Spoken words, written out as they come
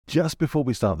just before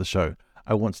we start the show,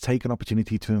 I want to take an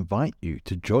opportunity to invite you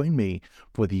to join me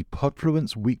for the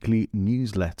Podfluence Weekly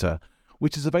newsletter,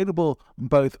 which is available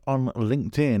both on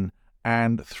LinkedIn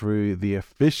and through the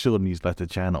official newsletter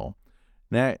channel.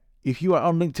 Now, if you are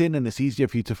on LinkedIn and it's easier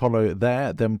for you to follow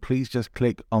there, then please just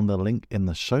click on the link in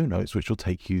the show notes, which will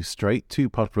take you straight to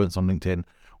Podfluence on LinkedIn,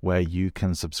 where you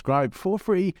can subscribe for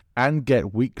free and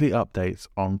get weekly updates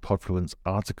on Podfluence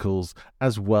articles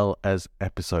as well as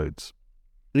episodes.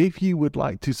 If you would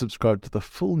like to subscribe to the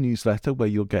full newsletter where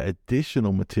you'll get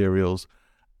additional materials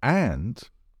and,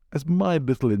 as my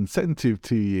little incentive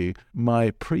to you,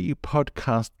 my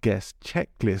pre-podcast guest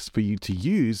checklist for you to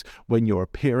use when you're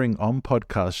appearing on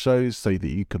podcast shows so that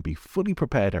you can be fully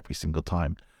prepared every single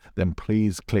time, then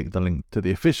please click the link to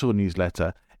the official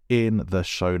newsletter in the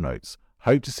show notes.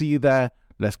 Hope to see you there.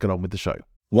 Let's get on with the show.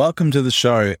 Welcome to the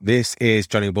show. This is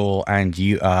Johnny Ball, and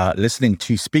you are listening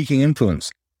to Speaking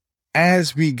Influence.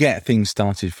 As we get things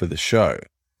started for the show,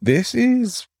 this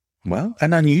is, well,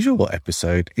 an unusual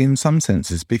episode in some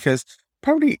senses because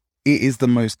probably it is the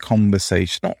most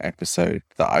conversational episode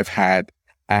that I've had.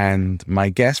 And my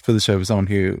guest for the show was someone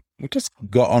who we just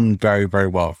got on very, very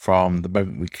well from the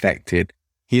moment we connected.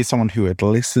 He is someone who had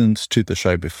listened to the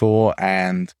show before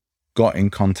and got in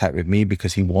contact with me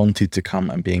because he wanted to come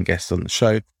and be a guest on the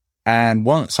show. And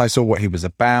once I saw what he was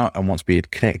about and once we had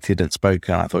connected and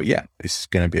spoken, I thought, yeah, this is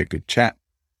going to be a good chat.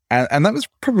 And that was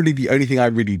probably the only thing I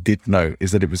really did know,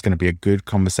 is that it was going to be a good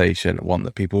conversation, one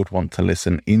that people would want to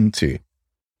listen into.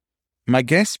 My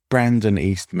guest, Brandon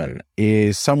Eastman,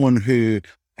 is someone who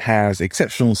has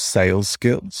exceptional sales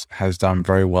skills, has done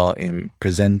very well in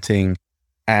presenting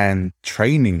and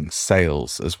training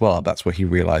sales as well. That's what he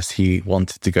realized he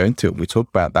wanted to go into. We talk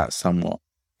about that somewhat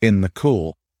in the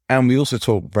call. And we also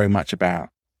talk very much about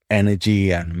energy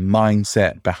and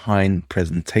mindset behind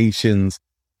presentations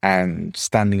and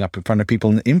standing up in front of people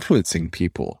and influencing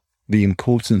people. The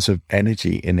importance of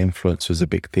energy in influence was a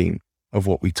big theme of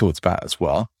what we talked about as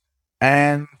well.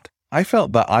 And I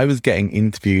felt that I was getting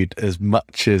interviewed as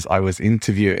much as I was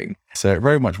interviewing. So it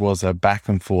very much was a back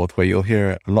and forth where you'll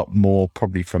hear a lot more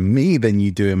probably from me than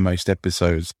you do in most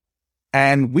episodes.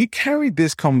 And we carried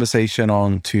this conversation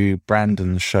on to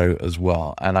Brandon's show as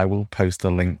well. And I will post a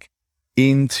link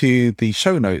into the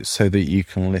show notes so that you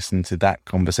can listen to that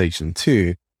conversation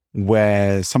too,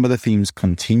 where some of the themes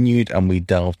continued and we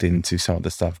delved into some of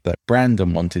the stuff that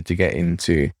Brandon wanted to get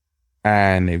into.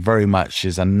 And it very much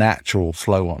is a natural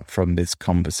flow on from this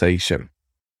conversation.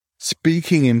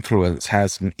 Speaking Influence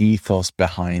has an ethos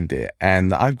behind it,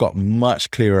 and I've got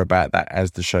much clearer about that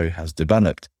as the show has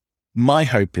developed. My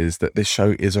hope is that this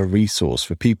show is a resource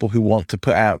for people who want to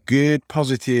put out good,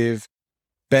 positive,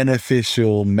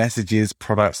 beneficial messages,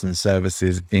 products, and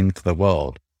services into the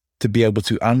world, to be able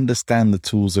to understand the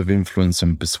tools of influence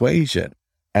and persuasion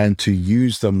and to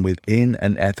use them within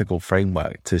an ethical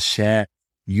framework to share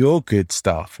your good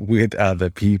stuff with other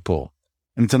people,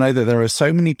 and to know that there are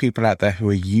so many people out there who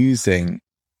are using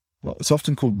what's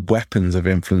often called weapons of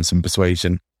influence and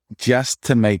persuasion just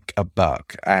to make a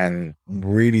buck and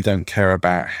really don't care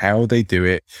about how they do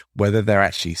it, whether they're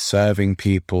actually serving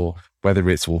people, whether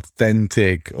it's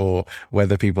authentic or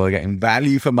whether people are getting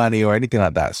value for money or anything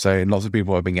like that. So lots of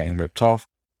people have been getting ripped off.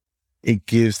 It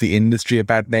gives the industry a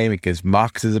bad name. It gives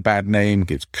marketers a bad name. It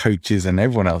gives coaches and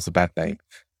everyone else a bad name,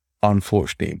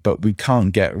 unfortunately. But we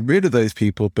can't get rid of those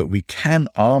people, but we can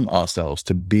arm ourselves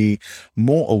to be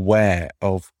more aware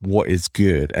of what is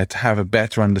good and to have a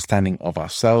better understanding of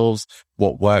ourselves,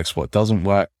 what works, what doesn't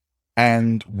work.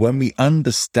 And when we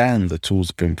understand the tools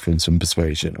of influence and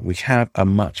persuasion, we have a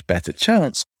much better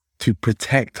chance to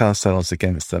protect ourselves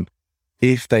against them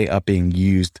if they are being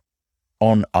used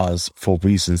on us for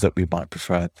reasons that we might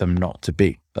prefer them not to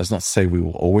be. That's not to say we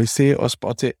will always see it or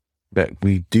spot it, but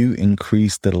we do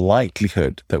increase the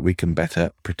likelihood that we can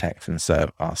better protect and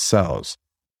serve ourselves.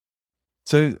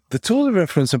 So the tools of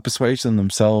influence and persuasion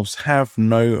themselves have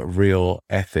no real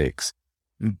ethics,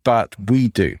 but we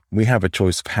do. We have a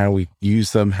choice of how we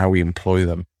use them, how we employ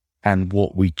them, and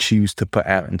what we choose to put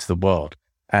out into the world.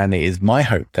 And it is my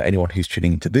hope that anyone who's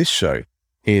tuning into this show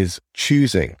is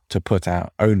choosing to put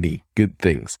out only good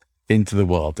things into the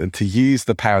world and to use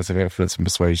the powers of influence and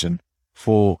persuasion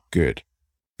for good.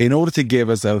 In order to give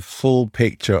us a full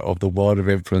picture of the world of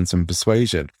influence and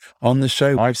persuasion, on the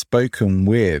show, I've spoken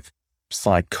with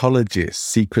psychologists,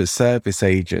 Secret Service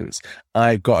agents.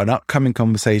 I've got an upcoming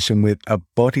conversation with a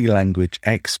body language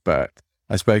expert.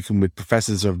 I've spoken with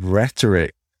professors of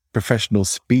rhetoric, professional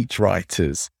speech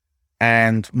writers,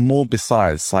 and more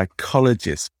besides,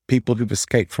 psychologists, people who've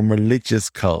escaped from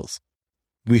religious cults.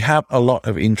 We have a lot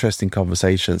of interesting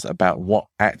conversations about what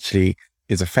actually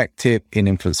is effective in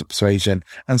influence and persuasion.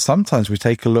 And sometimes we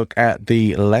take a look at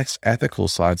the less ethical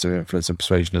sides of influence and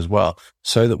persuasion as well,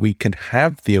 so that we can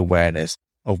have the awareness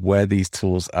of where these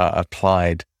tools are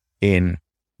applied in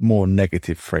more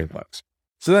negative frameworks.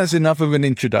 So that's enough of an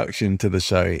introduction to the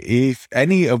show. If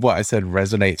any of what I said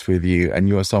resonates with you and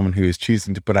you are someone who is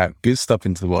choosing to put out good stuff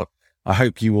into the world, I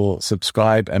hope you will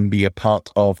subscribe and be a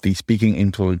part of the Speaking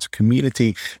Influence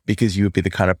community, because you would be the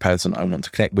kind of person I want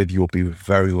to connect with. You will be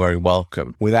very, very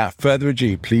welcome. Without further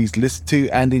ado, please listen to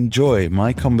and enjoy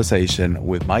my conversation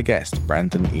with my guest,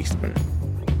 Brandon Eastman.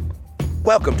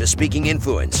 Welcome to Speaking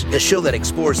Influence, the show that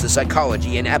explores the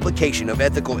psychology and application of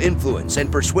ethical influence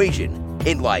and persuasion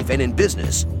in life and in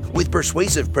business, with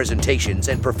persuasive presentations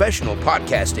and professional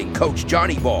podcasting coach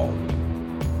Johnny Ball.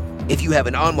 If you have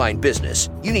an online business,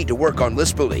 you need to work on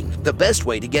list building. The best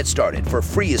way to get started for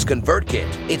free is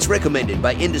ConvertKit. It's recommended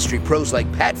by industry pros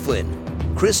like Pat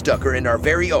Flynn, Chris Ducker, and our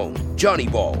very own Johnny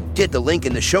Ball. Get the link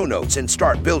in the show notes and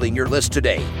start building your list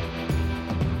today.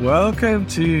 Welcome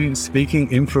to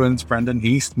Speaking Influence, Brandon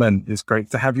Eastman. It's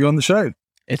great to have you on the show.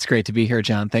 It's great to be here,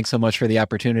 John. Thanks so much for the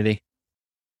opportunity.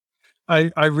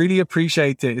 I really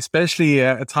appreciate it, especially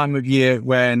at a time of year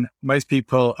when most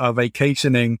people are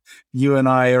vacationing. You and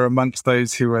I are amongst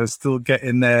those who are still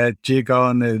getting their jig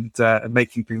on and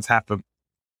making things happen.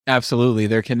 Absolutely.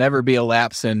 There can never be a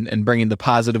lapse in bringing the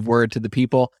positive word to the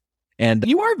people. And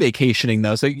you are vacationing,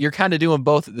 though, so you're kind of doing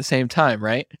both at the same time,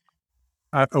 right?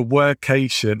 A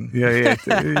workation. Yeah.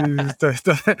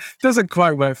 It doesn't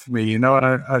quite work for me. You know,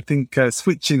 I think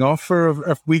switching off for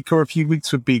a week or a few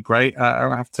weeks would be great. I'm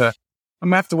going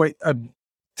to have to wait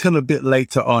till a bit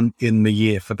later on in the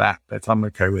year for that, but I'm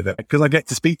okay with it because I get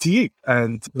to speak to you,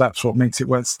 and that's what makes it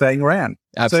worth staying around.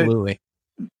 Absolutely.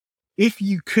 So, if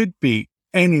you could be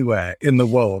anywhere in the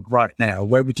world right now,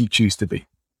 where would you choose to be?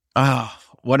 Oh,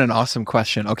 what an awesome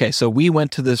question. Okay, so we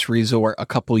went to this resort a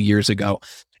couple years ago.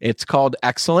 It's called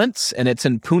Excellence, and it's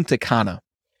in Punta Cana.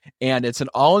 And it's an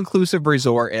all-inclusive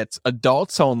resort. It's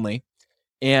adults only.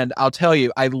 And I'll tell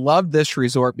you, I love this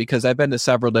resort because I've been to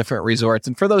several different resorts.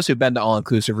 And for those who've been to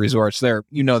all-inclusive resorts, they're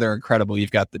incredible. You've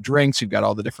got the drinks, you've got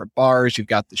all the different bars, you've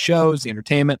got the shows, the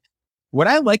entertainment. What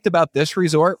I liked about this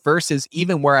resort versus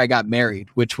even where I got married,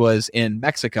 which was in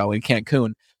Mexico, in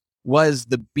Cancun, was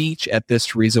the beach at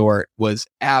this resort was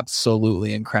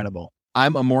absolutely incredible.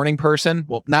 I'm a morning person.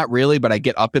 Well, not really, but I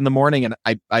get up in the morning, and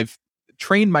I've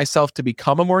trained myself to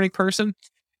become a morning person.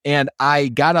 And I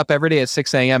got up every day at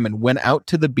 6 a.m. and went out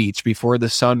to the beach before the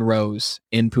sun rose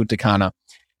in Punta Cana.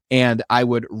 And I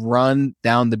would run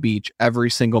down the beach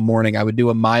every single morning. I would do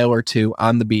a mile or two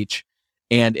on the beach.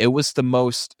 And it was the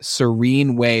most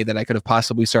serene way that I could have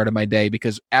possibly started my day,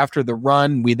 because after the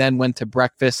run, we then went to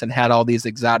breakfast and had all these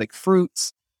exotic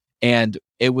fruits. And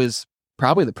it was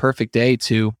probably the perfect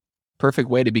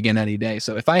way to begin any day.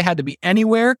 So if I had to be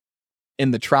anywhere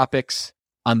in the tropics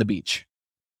on the beach.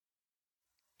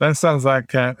 That sounds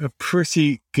like a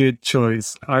pretty good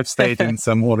choice. I've stayed in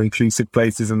some all-inclusive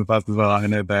places in the past as well. I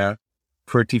know they're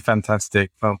pretty fantastic.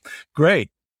 Well,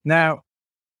 great. Now,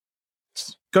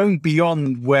 going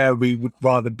beyond where we would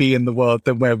rather be in the world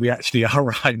than where we actually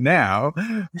are right now,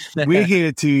 we're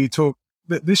here to talk.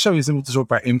 This show is able to talk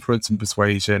about influence and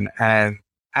persuasion. And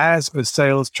as a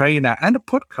sales trainer and a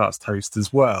podcast host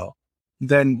as well,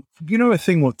 then you know a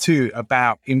thing or two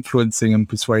about influencing and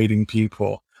persuading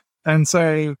people. And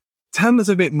so tell us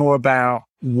a bit more about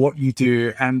what you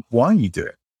do and why you do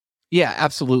it. Yeah,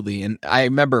 absolutely. And I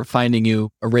remember finding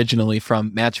you originally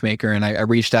from Matchmaker, and I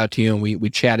reached out to you and we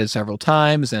chatted several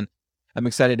times, and I'm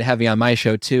excited to have you on my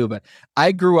show too. But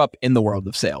I grew up in the world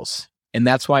of sales, and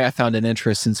that's why I found an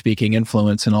interest in Speaking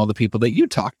Influence and all the people that you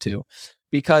talk to,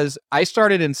 because I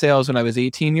started in sales when I was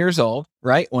 18 years old,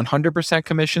 right? 100%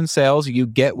 commission sales. You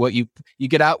get you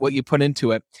get out what you put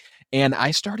into it. And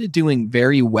I started doing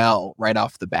very well right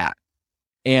off the bat.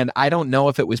 And I don't know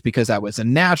if it was because I was a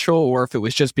natural or if it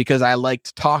was just because I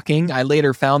liked talking. I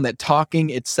later found that talking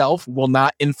itself will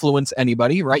not influence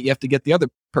anybody, right? You have to get the other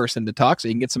person to talk so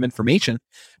you can get some information.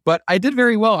 But I did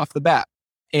very well off the bat.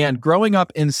 And growing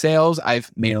up in sales, I've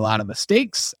made a lot of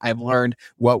mistakes. I've learned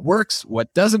what works,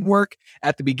 what doesn't work.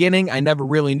 At the beginning, I never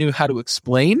really knew how to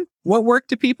explain what worked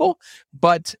to people.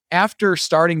 But after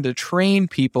starting to train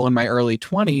people in my early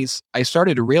 20s, I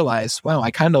started to realize, wow,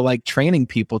 I kind of like training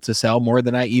people to sell more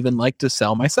than I even like to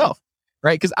sell myself,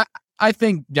 right? Because I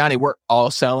think, Johnny, we're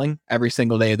all selling every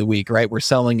single day of the week, right? We're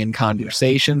selling in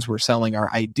conversations. We're selling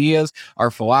our ideas, our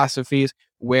philosophies.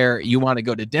 where you want to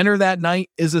go to dinner that night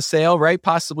is a sale, right?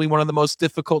 Possibly one of the most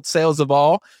difficult sales of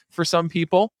all for some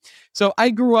people. So I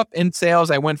grew up in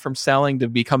sales. I went from selling to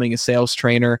becoming a sales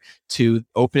trainer to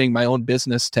opening my own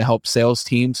business to help sales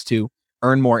teams to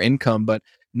earn more income, but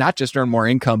not just earn more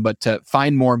income, but to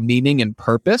find more meaning and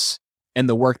purpose in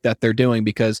the work that they're doing,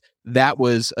 because that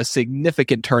was a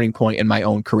significant turning point in my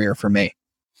own career for me.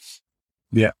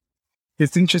 Yeah.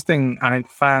 It's interesting. I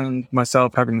found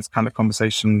myself having this kind of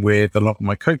conversation with a lot of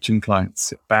my coaching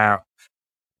clients about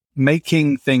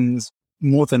making things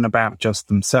more than about just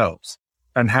themselves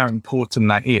and how important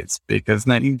that is. Because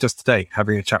now, even just today,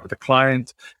 having a chat with a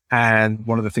client, and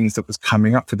one of the things that was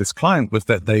coming up for this client was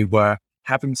that they were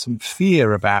having some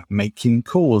fear about making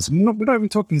calls. We're not even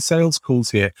talking sales calls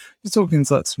here. We're talking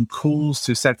like some calls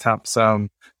to set up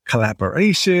some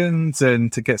collaborations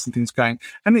and to get some things going.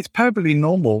 And it's perfectly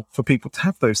normal for people to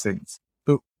have those things.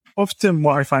 But often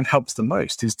what I find helps the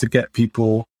most is to get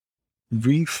people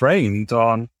reframed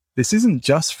on, this isn't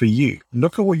just for you.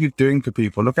 Look at what you're doing for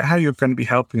people. Look at how you're going to be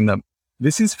helping them.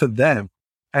 This is for them.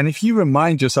 And if you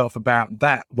remind yourself about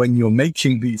that when you're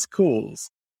making these calls,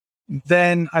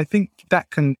 then I think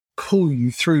that can pull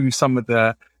you through some of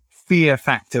the fear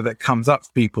factor that comes up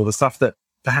for people, the stuff that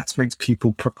perhaps makes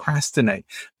people procrastinate.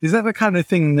 Is that the kind of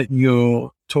thing that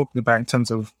you're talking about in terms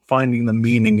of finding the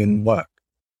meaning in work?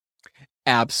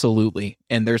 Absolutely.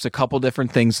 And there's a couple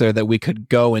different things there that we could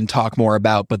go and talk more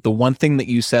about. But the one thing that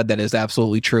you said that is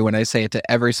absolutely true, and I say it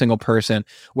to every single person,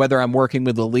 whether I'm working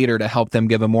with a leader to help them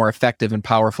give a more effective and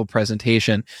powerful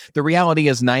presentation, the reality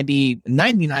is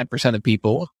 99% of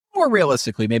people, more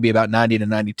realistically, maybe about 90 to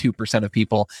 92% of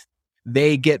people,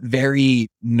 they get very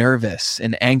nervous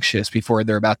and anxious before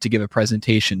they're about to give a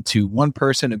presentation to one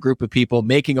person, a group of people,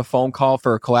 making a phone call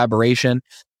for a collaboration.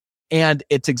 And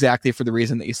it's exactly for the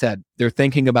reason that you said. They're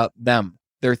thinking about them.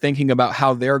 They're thinking about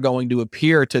how they're going to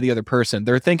appear to the other person.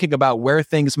 They're thinking about where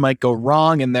things might go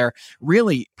wrong, and they're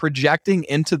really projecting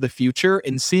into the future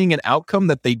and seeing an outcome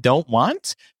that they don't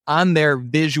want on their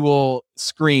visual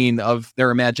screen of their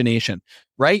imagination,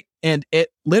 right? And it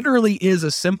literally is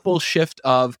a simple shift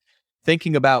of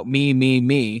thinking about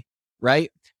me,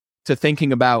 right? To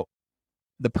thinking about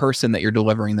the person that you're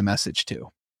delivering the message to.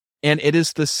 And it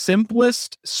is the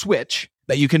simplest switch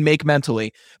that you can make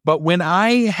mentally. But when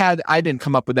I didn't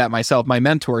come up with that myself. My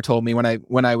mentor told me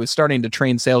when I was starting to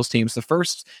train sales teams, the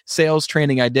first sales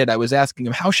training I did, I was asking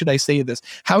him, how should I say this?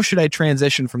 How should I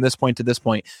transition from this point to this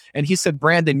point? And he said,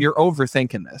 Brandon, you're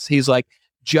overthinking this. He's like,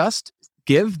 just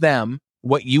give them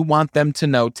what you want them to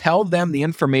know. Tell them the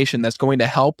information that's going to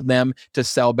help them to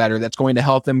sell better, that's going to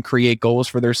help them create goals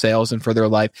for their sales and for their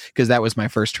life. Because that was my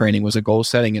first training, was a goal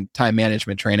setting and time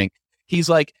management training. He's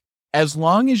like, as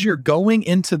long as you're going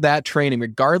into that training,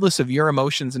 regardless of your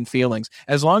emotions and feelings,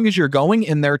 as long as you're going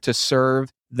in there to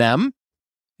serve them,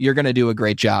 you're going to do a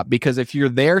great job. Because if you're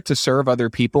there to serve other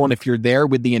people, and if you're there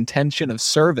with the intention of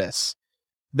service,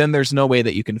 then there's no way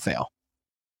that you can fail.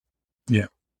 Yeah.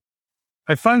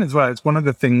 I find as well, it's one of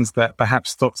the things that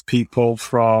perhaps stops people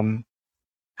from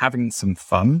having some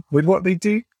fun with what they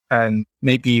do, and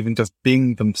maybe even just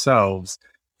being themselves.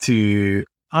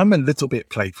 I'm a little bit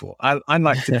playful. I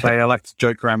like to play. I like to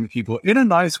joke around with people in a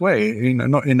nice way,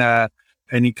 not in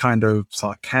any kind of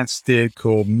sarcastic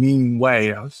or mean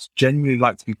way. I genuinely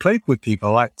like to be played with people.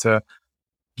 I like to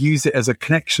use it as a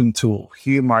connection tool.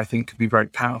 Humor, I think, could be very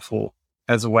powerful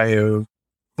as a way of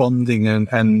bonding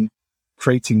and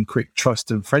creating quick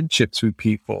trust and friendships with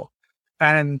people.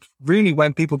 And really,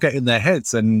 when people get in their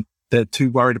heads and they're too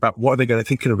worried about what are they going to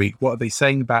think of me, what are they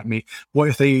saying about me, what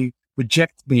if they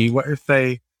reject me, what if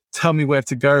they tell me where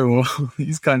to go, or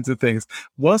these kinds of things,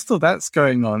 whilst all that's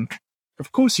going on,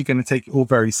 of course you're going to take it all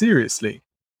very seriously.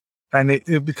 And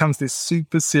it becomes this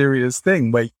super serious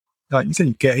thing where, like you said,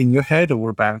 you get in your head all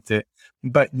about it,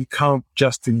 but you can't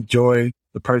just enjoy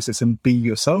the process and be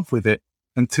yourself with it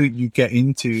until you get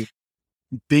into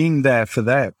being there for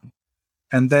them.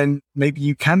 And then maybe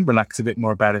you can relax a bit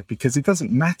more about it, because it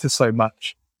doesn't matter so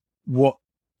much what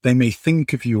they may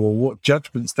think of you or what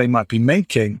judgments they might be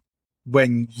making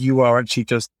when you are actually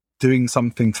just doing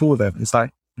something for them. It's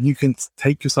like you can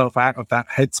take yourself out of that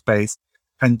headspace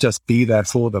and just be there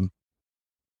for them.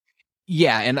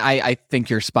 Yeah, and I think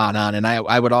you're spot on. And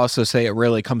I would also say it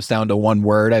really comes down to one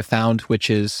word I found, which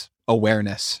is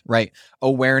awareness, right?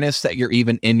 Awareness that you're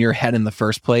even in your head in the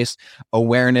first place,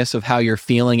 awareness of how you're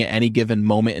feeling at any given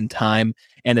moment in time.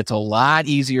 And it's a lot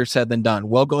easier said than done.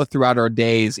 We'll go throughout our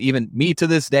days, even me to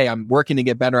this day, I'm working to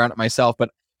get better at it myself,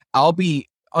 but I'll be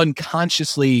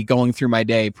unconsciously going through my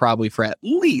day probably for at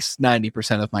least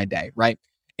 90% of my day, right?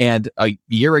 And a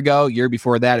year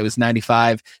before that, it was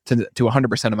 95 to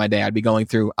 100% of my day I'd be going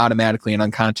through automatically and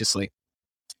unconsciously.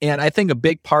 And I think a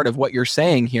big part of what you're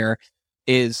saying here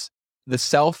is the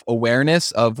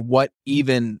self-awareness of what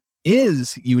even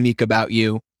is unique about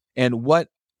you and what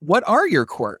are your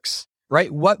quirks,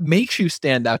 right? What makes you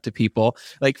stand out to people?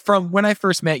 Like from when I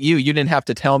first met you, you didn't have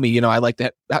to tell me, I like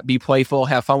to be playful,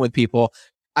 have fun with people.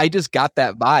 I just got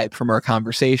that vibe from our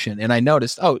conversation. And I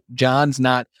noticed, John's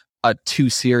not a too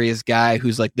serious guy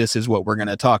who's like, this is what we're going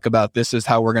to talk about. This is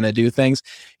how we're going to do things.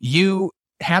 You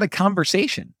had a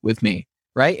conversation with me,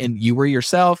 right? And you were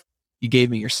yourself. You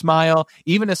gave me your smile.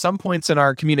 Even at some points in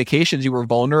our communications, you were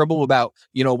vulnerable about,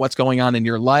 what's going on in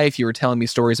your life. You were telling me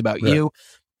stories about you.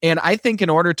 And I think in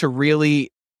order to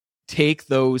really take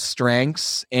those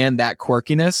strengths and that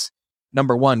quirkiness,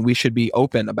 number one, we should be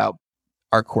open about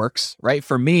our quirks, right?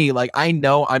 For me, like, I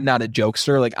know I'm not a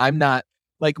jokester. Like, I'm not,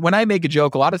 like, when I make a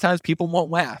joke, a lot of times people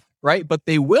won't laugh, right? But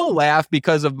they will laugh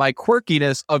because of my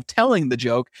quirkiness of telling the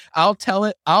joke. I'll tell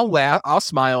it, I'll laugh, I'll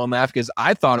smile and laugh because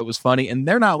I thought it was funny. And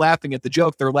they're not laughing at the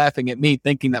joke. They're laughing at me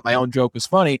thinking that my own joke was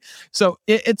funny. So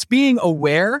it's being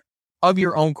aware of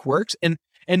your own quirks and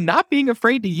not being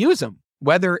afraid to use them,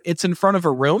 whether it's in front of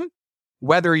a room,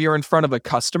 whether you're in front of a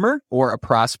customer or a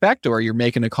prospect, or you're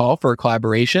making a call for a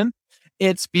collaboration.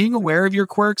 It's being aware of your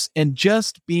quirks and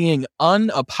just being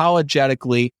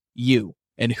unapologetically you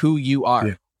and who you are.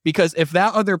 Yeah. Because if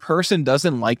that other person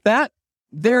doesn't like that,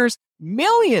 there's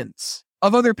millions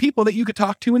of other people that you could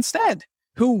talk to instead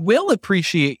who will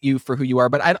appreciate you for who you are.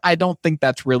 But I don't think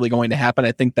that's really going to happen.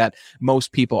 I think that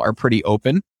most people are pretty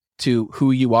open to who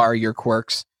you are, your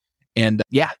quirks. And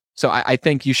so I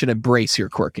think you should embrace your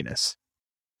quirkiness.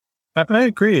 I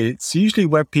agree. It's usually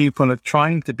where people are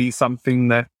trying to be something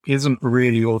that isn't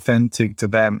really authentic to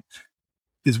them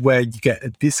is where you get a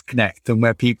disconnect, and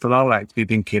where people are actually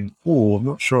thinking, oh, I'm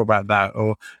not sure about that,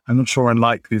 or I'm not sure I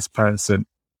like this person.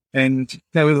 And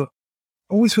I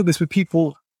always feel this with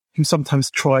people who sometimes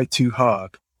try too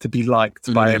hard to be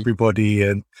liked by everybody,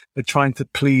 and they're trying to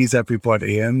please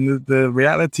everybody. And the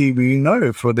reality we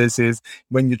know for this is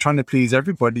when you're trying to please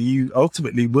everybody, you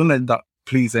ultimately will end up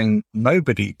pleasing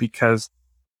nobody, because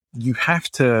you have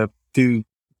to do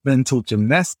mental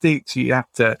gymnastics. You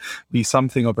have to be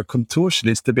something of a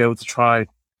contortionist to be able to try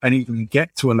and even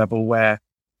get to a level where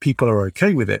people are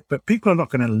okay with it. But people are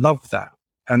not going to love that,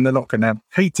 and they're not going to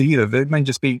hate it either. They may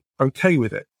just be okay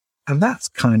with it. And that's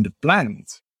kind of bland.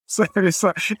 So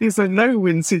it's a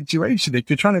no-win situation. If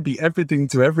you're trying to be everything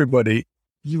to everybody,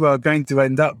 you are going to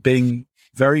end up being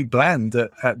very bland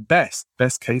at best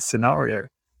case scenario.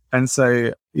 And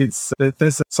so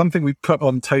there's something we put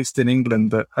on toast in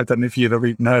England that I don't know if you've ever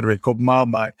even heard of it, called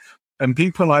Marmite. And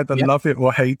people either love it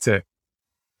or hate it.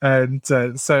 And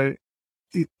so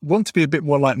you want to be a bit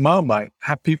more like Marmite.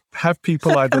 Have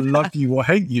people either love you or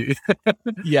hate you.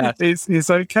 Yeah, it's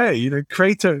okay.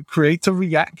 Create a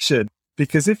reaction.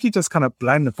 Because if you just kind of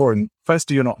bland the boring,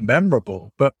 firstly, you're not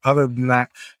memorable. But other than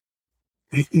that,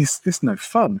 it's no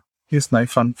fun. It's no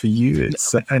fun for you.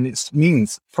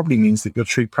 It probably means that your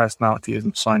true personality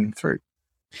isn't shining through.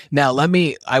 Now,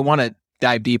 I want to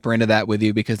dive deeper into that with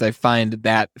you, because I find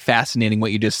that fascinating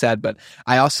what you just said. But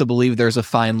I also believe there's a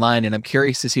fine line, and I'm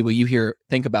curious to see what you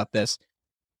think about this.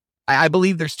 I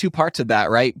believe there's two parts of that,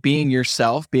 right? Being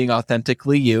yourself, being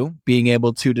authentically you, being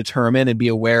able to determine and be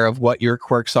aware of what your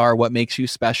quirks are, what makes you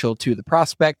special to the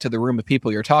prospect, to the room of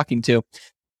people you're talking to.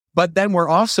 But then we're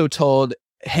also told,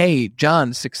 hey,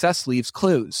 John, success leaves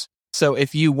clues. So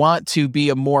if you want to be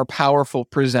a more powerful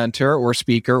presenter or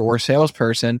speaker or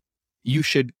salesperson, you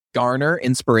should garner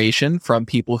inspiration from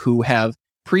people who have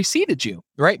preceded you,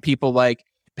 right? People like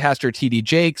Pastor T.D.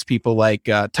 Jakes, people like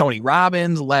Tony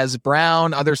Robbins, Les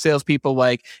Brown, other salespeople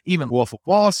like even Wolf of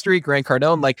Wall Street, Grant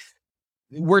Cardone. Like,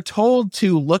 we're told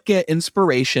to look at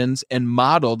inspirations and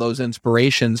model those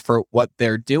inspirations for what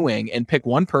they're doing and pick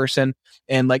one person.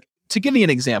 And like, to give you an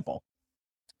example,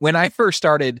 when I first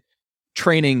started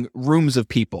training rooms of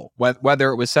people,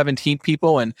 whether it was 17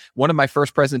 people, and one of my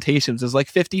first presentations is like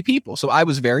 50 people. So I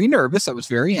was very nervous. I was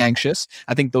very anxious.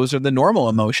 I think those are the normal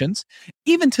emotions.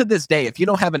 Even to this day, if you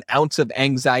don't have an ounce of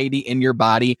anxiety in your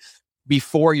body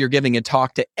before you're giving a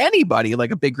talk to anybody,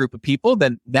 like a big group of people,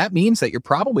 then that means that you're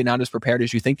probably not as prepared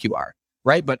as you think you are.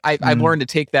 right? But I've learned to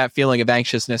take that feeling of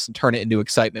anxiousness and turn it into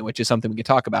excitement, which is something we can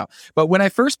talk about. But when I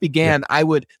first began, I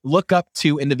would look up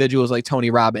to individuals like Tony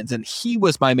Robbins, and he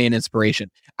was my main inspiration.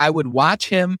 I would watch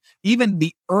him, even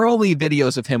the early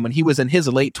videos of him when he was in his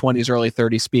late 20s, early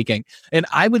 30s speaking, and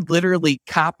I would literally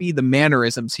copy the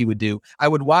mannerisms he would do. I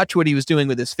would watch what he was doing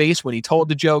with his face when he told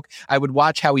the joke. I would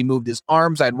watch how he moved his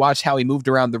arms. I'd watch how he moved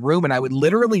around the room, and I would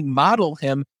literally model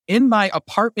him in my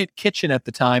apartment kitchen at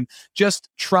the time, just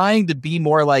trying to be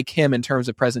more like him in terms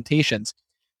of presentations.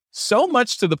 So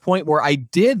much to the point where I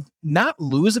did not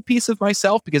lose a piece of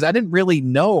myself because I didn't really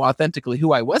know authentically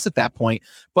who I was at that point,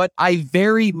 but I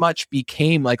very much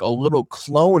became like a little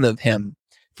clone of him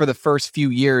for the first few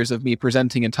years of me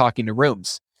presenting and talking to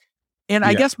rooms. And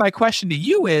I guess my question to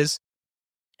you is,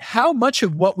 how much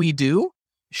of what we do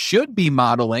should be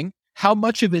modeling? How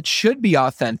much of it should be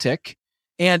authentic?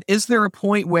 And is there a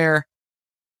point where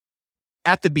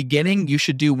at the beginning you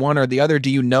should do one or the other? Do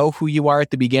you know who you are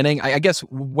at the beginning? I guess,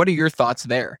 what are your thoughts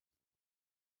there?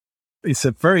 It's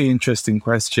a very interesting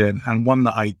question, and one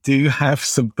that I do have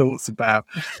some thoughts about,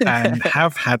 and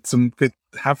have had some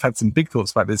big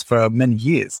thoughts about this for many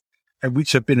years, and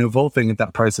which have been evolving in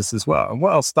that process as well. And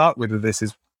what I'll start with this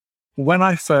is, when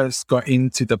I first got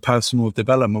into the personal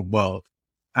development world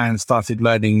and started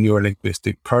learning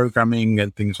neurolinguistic programming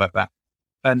and things like that,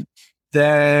 and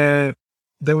there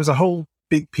was a whole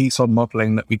big piece on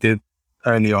modeling that we did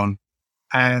early on.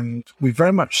 And we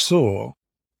very much saw,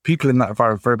 people in that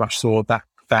environment very much saw that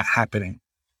happening.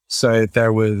 So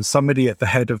there was somebody at the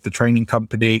head of the training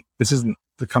company. This isn't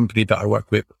the company that I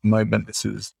work with at the moment. This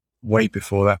is way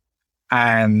before that.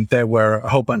 And there were a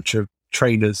whole bunch of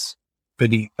trainers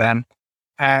beneath them.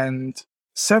 And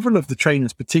several of the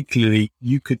trainers particularly,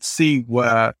 you could see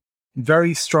were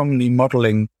very strongly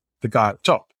modeling the guy at the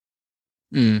top.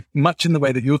 Much in the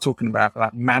way that you're talking about,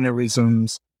 like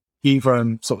mannerisms,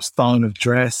 even sort of style of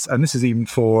dress. And this is even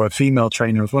for a female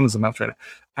trainer as well as a male trainer.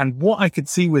 And what I could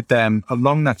see with them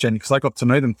along that journey, because I got to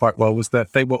know them quite well, was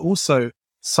that they were also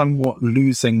somewhat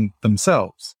losing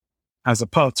themselves as a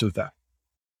part of that.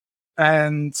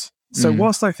 And so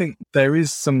whilst I think there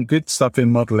is some good stuff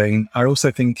in modeling, I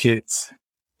also think it's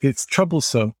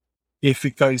troublesome if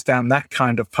it goes down that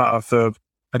kind of path of,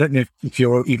 I don't know if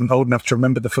you're even old enough to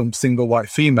remember the film Single White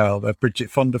Female, the Bridget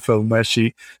Fonda film, where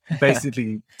she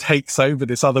basically takes over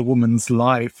this other woman's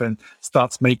life and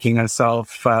starts making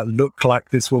herself look like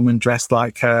this woman, dressed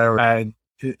like her, and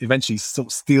eventually sort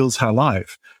of steals her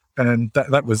life. And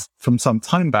that was from some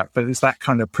time back, but it's that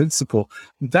kind of principle.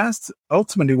 That's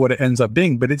ultimately what it ends up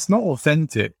being, but it's not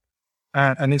authentic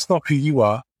and it's not who you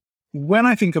are. When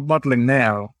I think of modeling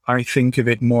now, I think of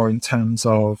it more in terms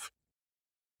of,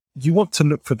 you want to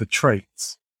look for the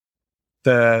traits,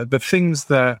 the things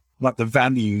that, like the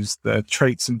values, the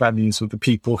traits and values of the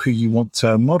people who you want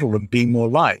to model and be more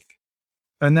like.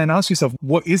 And then ask yourself,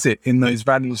 what is it in those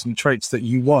values and traits that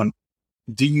you want?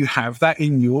 Do you have that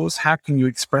in yours? How can you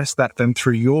express that then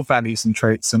through your values and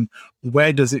traits? And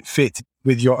where does it fit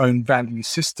with your own value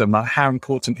system? Like, how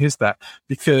important is that?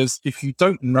 Because if you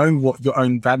don't know what your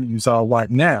own values are right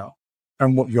now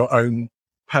and what your own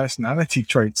personality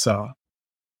traits are,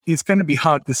 it's going to be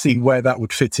hard to see where that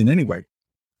would fit in anyway.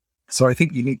 So I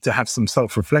think you need to have some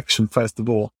self-reflection, first of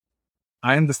all.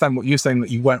 I understand what you're saying, that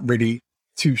you weren't really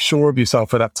too sure of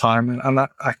yourself at that time. And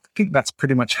I think that's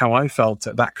pretty much how I felt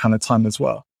at that kind of time as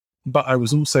well. But I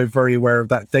was also very aware of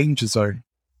that danger zone.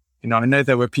 You know, I know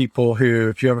there were people who,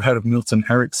 if you ever heard of Milton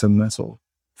Erickson, the sort of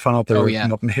father of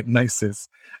modern hypnosis,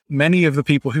 many of the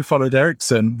people who followed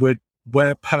Erickson would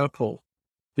wear purple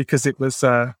because it was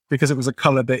a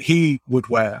color that he would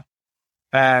wear.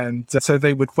 And so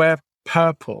they would wear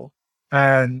purple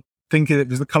and thinking it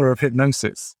was the color of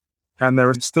hypnosis. And there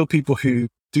are still people who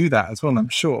do that as well, I'm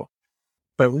sure.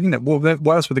 But, you know,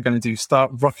 what else were they going to do?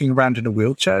 Start rocking around in a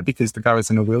wheelchair because the guy was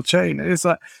in a wheelchair? You know, it's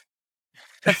like,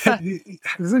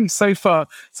 there's only so far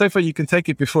you can take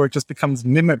it before it just becomes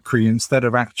mimicry instead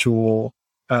of actual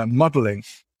modeling.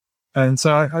 And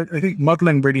so I think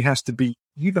modeling really has to be,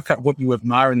 you look at what you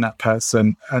admire in that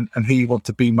person and who you want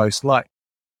to be most like.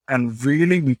 And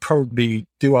really, we probably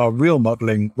do our real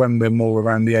modeling when we're more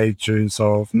around the ages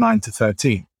of 9 to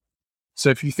 13. So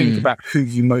if you think about who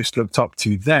you most looked up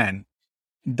to then,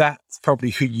 that's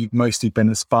probably who you've mostly been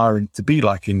aspiring to be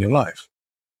like in your life.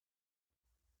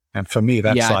 And for me,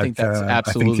 that's I think that's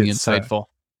absolutely insightful.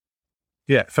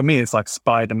 For me, it's like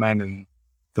Spider-Man and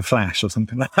The Flash or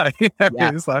something like that.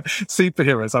 It's like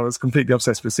superheroes. I was completely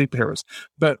obsessed with superheroes.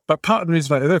 But part of me is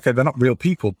like, okay, they're not real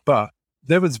people, but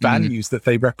there was values that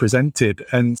they represented.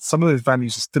 And some of those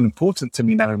values are still important to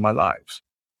me now in my life.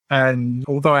 And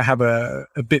although I have a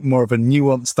bit more of a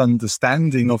nuanced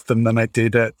understanding of them than I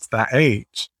did at that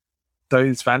age,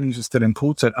 those values are still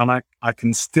important. And I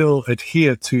can still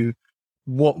adhere to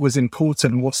what was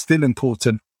important and what's still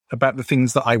important about the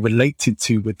things that I related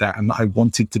to with that and that I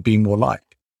wanted to be more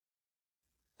like.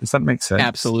 Does that make sense?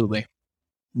 Absolutely.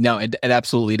 No, it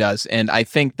absolutely does. And I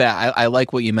think that I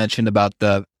like what you mentioned about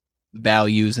the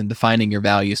values and defining your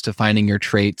values, defining your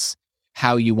traits,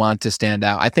 how you want to stand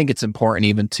out. I think it's important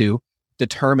even to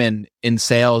determine in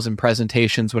sales and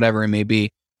presentations, whatever it may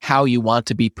be, how you want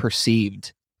to be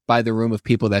perceived by the room of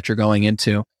people that you're going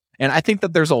into. And I think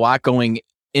that there's a lot going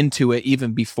into it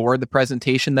even before the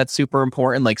presentation that's super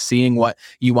important, like seeing what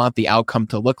you want the outcome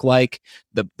to look like,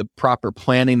 the proper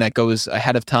planning that goes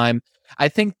ahead of time. I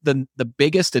think the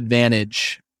biggest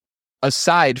advantage,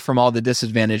 aside from all the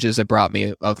disadvantages it brought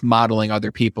me of modeling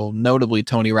other people, notably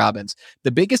Tony Robbins,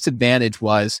 the biggest advantage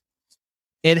was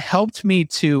it helped me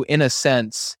to, in a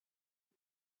sense,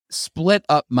 split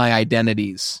up my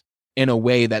identities in a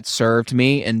way that served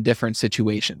me in different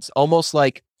situations. Almost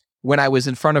like when I was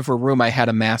in front of a room, I had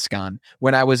a mask on.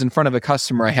 When I was in front of a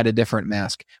customer, I had a different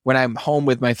mask. When I'm home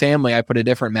with my family, I put a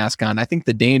different mask on. I think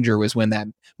the danger was when that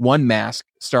one mask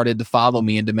started to follow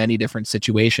me into many different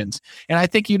situations. And I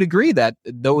think you'd agree that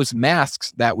those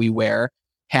masks that we wear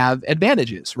have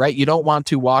advantages, right? You don't want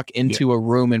to walk into a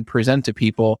room and present to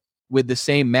people with the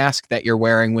same mask that you're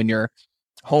wearing when you're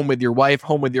home with your wife,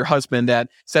 home with your husband at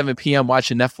 7 p.m.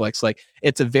 watching Netflix. Like,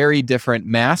 it's a very different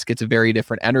mask. It's a very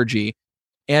different energy.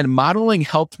 And modeling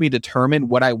helped me determine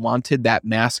what I wanted that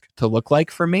mask to look like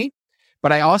for me.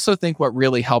 But I also think what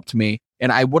really helped me,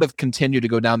 and I would have continued to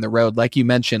go down the road, like you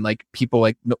mentioned, like people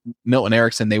like Milton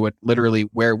Erickson, they would literally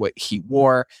wear what he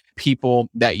wore. People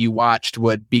that you watched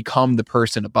would become the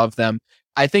person above them.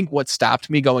 I think what stopped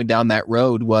me going down that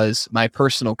road was my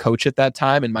personal coach at that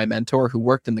time and my mentor who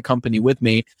worked in the company with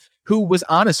me, who was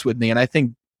honest with me. And I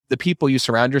think the people you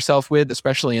surround yourself with,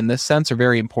 especially in this sense, are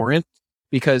very important,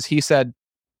 because he said,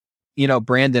 you know,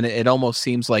 Brandon, it almost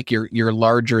seems like you're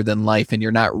larger than life and you're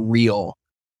not real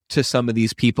to some of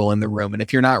these people in the room. And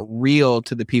if you're not real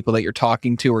to the people that you're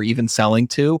talking to or even selling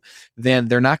to, then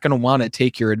they're not going to want to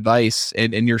take your advice.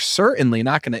 And you're certainly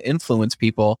not going to influence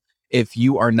people if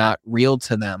you are not real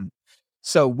to them.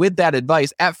 So with that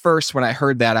advice, at first, when I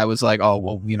heard that, I was like, oh,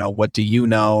 well, you know, what do you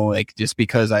know? Like, just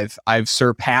because I've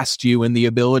surpassed you in the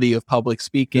ability of public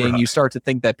speaking, you start to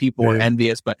think that people are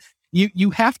envious, but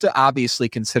you have to obviously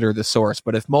consider the source.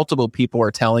 But if multiple people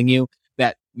are telling you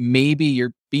that maybe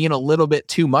you're being a little bit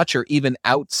too much or even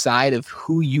outside of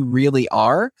who you really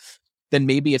are, then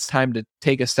maybe it's time to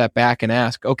take a step back and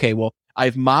ask, okay, well,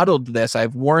 I've modeled this,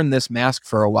 I've worn this mask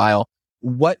for a while.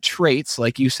 What traits,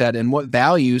 like you said, and what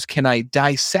values can I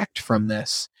dissect from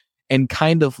this and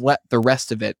kind of let the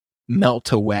rest of it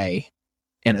melt away,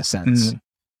 in a sense?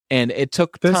 And it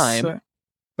took time,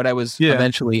 but I was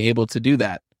eventually able to do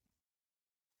that.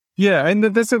 Yeah, and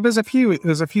there's a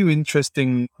few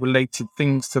interesting related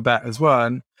things to that as well.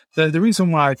 And the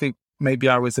reason why I think maybe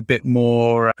I was a bit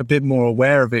more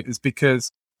aware of it is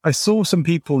because I saw some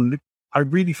people. I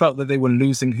really felt that they were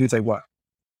losing who they were,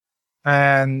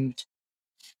 and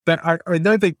then I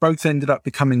know they both ended up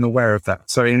becoming aware of that.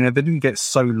 So, you know, they didn't get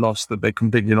so lost that they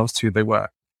completely lost who they were.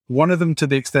 One of them to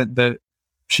the extent that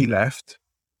she left.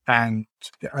 And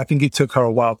I think it took her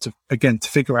a while to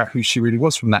figure out who she really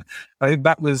was from that. I think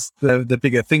that was the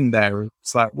bigger thing there.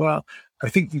 It's like, well, I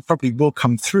think you probably will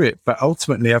come through it. But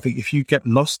ultimately, I think if you get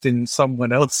lost in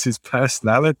someone else's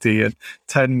personality and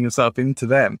turning yourself into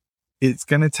them, it's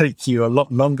going to take you a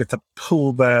lot longer to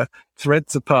pull the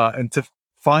threads apart and to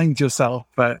find yourself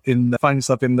in the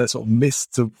sort of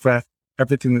mist of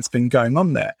everything that's been going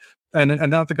on there. And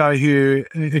another guy who,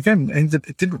 again,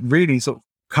 didn't really sort of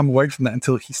come away from that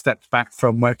until he stepped back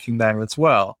from working there as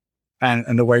well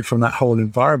and away from that whole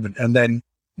environment. And then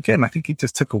again, I think it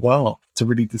just took a while to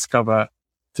really discover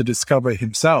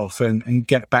himself and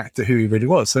get back to who he really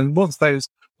was. And once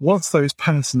those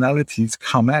personalities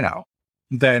come out,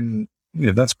 then, you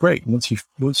know, that's great. Once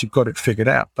you've got it figured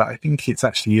out. But I think it's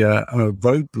actually a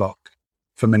roadblock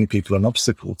for many people, an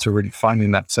obstacle to really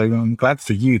finding that. So I'm glad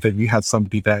for you that you had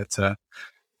somebody there to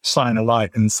shine a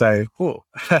light and say, oh,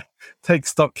 take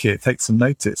stock here, take some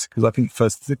notice. Because I think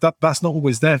that's not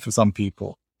always there for some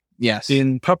people. Yes.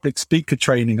 In public speaker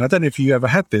training, I don't know if you ever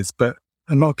had this, but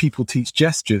a lot of people teach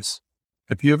gestures.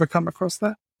 Have you ever come across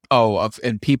that? Oh,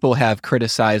 and people have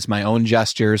criticized my own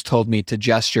gestures, told me to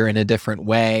gesture in a different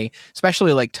way,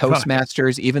 especially like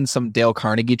Toastmasters. Even some Dale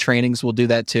Carnegie trainings will do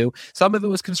that too. Some of it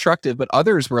was constructive, but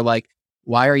others were like,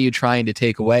 why are you trying to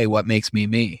take away what makes me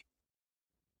me?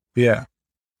 Yeah.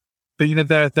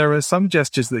 But, there are some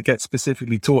gestures that get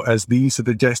specifically taught as these are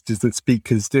the gestures that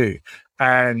speakers do.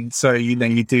 And so, you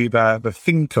do the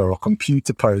thinker or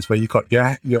computer pose where you've got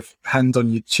your hand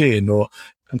on your chin, or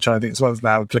I'm trying to think as well as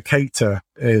now, placator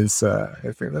is,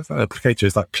 placator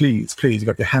is like, please, you've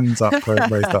got your hands up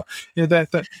raised up.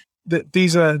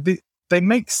 They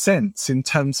make sense in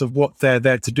terms of what they're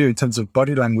there to do in terms of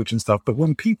body language and stuff. But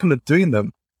when people are doing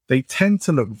them, they tend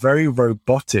to look very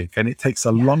robotic, and it takes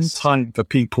a long time for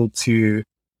people to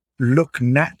look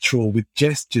natural with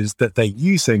gestures that they're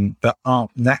using that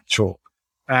aren't natural.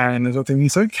 And I think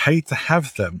it's okay to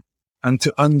have them and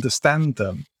to understand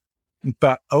them.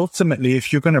 But ultimately,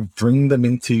 if you're going to bring them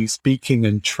into speaking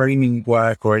and training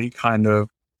work or any kind of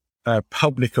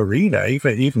public arena,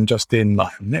 even just in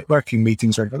like networking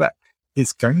meetings or anything like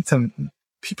that,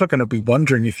 people are going to be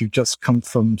wondering if you've just come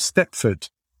from Stepford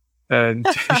and,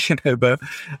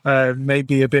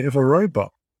 maybe a bit of a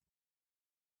robot.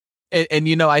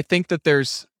 And I think that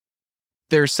there's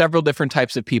several different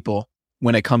types of people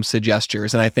when it comes to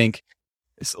gestures. And I think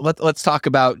let's talk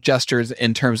about gestures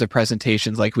in terms of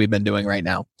presentations like we've been doing right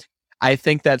now. I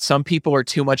think that some people are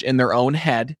too much in their own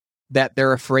head, that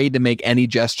they're afraid to make any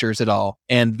gestures at all.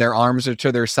 And their arms are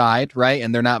to their side, right?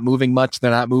 And they're not moving much.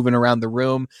 They're not moving around the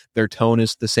room. Their tone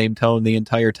is the same tone the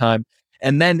entire time.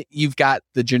 And then you've got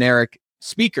the generic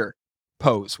speaker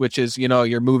pose, which is,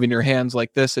 you're moving your hands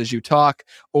like this as you talk,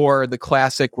 or the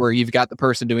classic where you've got the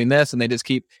person doing this and they just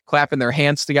keep clapping their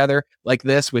hands together like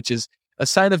this, which is a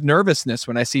sign of nervousness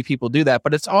when I see people do that.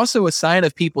 But it's also a sign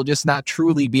of people just not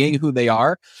truly being who they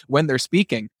are when they're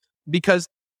speaking, because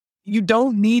you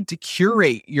don't need to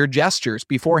curate your gestures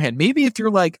beforehand. Maybe if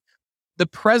you're like the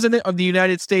president of the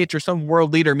United States or some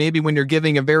world leader, maybe when you're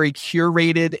giving a very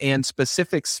curated and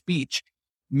specific speech,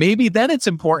 maybe then it's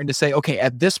important to say, okay,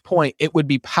 at this point, it would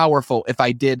be powerful if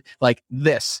I did like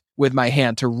this with my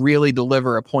hand to really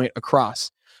deliver a point across.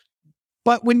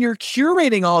 But when you're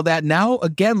curating all that, now,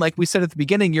 again, like we said at the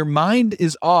beginning, your mind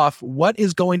is off what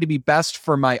is going to be best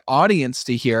for my audience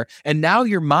to hear. And now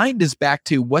your mind is back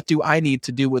to what do I need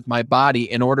to do with my body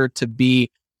in order to be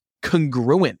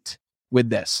congruent with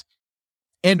this?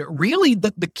 And really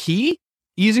the key,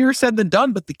 easier said than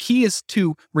done, but the key is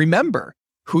to remember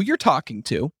who you're talking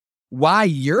to, why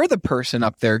you're the person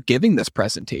up there giving this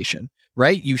presentation,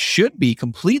 right? You should be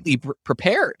completely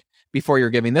prepared before you're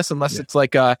giving this, unless it's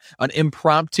like an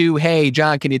impromptu, hey,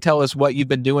 John, can you tell us what you've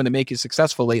been doing to make you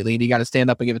successful lately? And you got to stand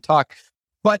up and give a talk.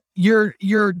 But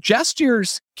your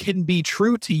gestures can be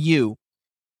true to you.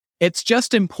 It's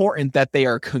just important that they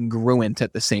are congruent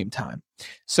at the same time.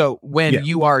 So when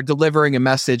you are delivering a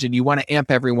message and you want to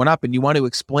amp everyone up and you want to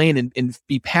explain and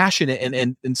be passionate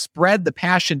and spread the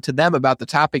passion to them about the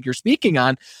topic you're speaking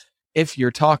on, if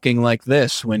you're talking like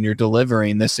this when you're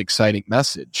delivering this exciting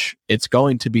message, it's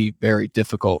going to be very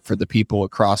difficult for the people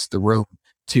across the room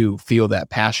to feel that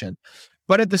passion.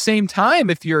 But at the same time,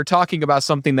 if you're talking about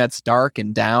something that's dark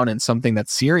and down and something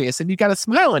that's serious and you got a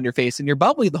smile on your face and you're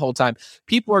bubbly the whole time,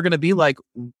 people are going to be like,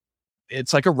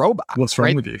 it's like a robot. What's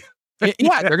wrong with you?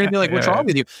 Yeah, they're going to be like, what's wrong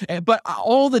with you? But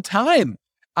all the time,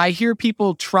 I hear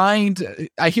people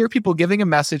giving a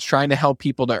message, trying to help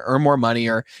people to earn more money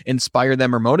or inspire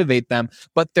them or motivate them,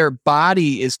 but their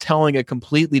body is telling a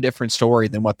completely different story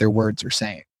than what their words are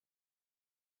saying.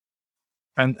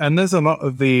 And there's a lot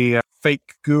of the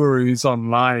fake gurus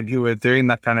online who are doing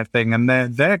that kind of thing, and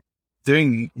they're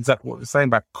doing exactly what we're saying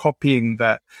about copying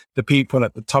that the people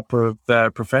at the top of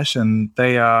their profession.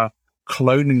 They are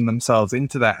cloning themselves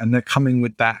into that, and they're coming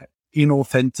with that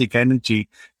inauthentic energy,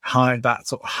 that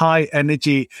sort of high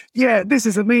energy. Yeah, this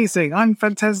is amazing. I'm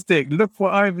fantastic. Look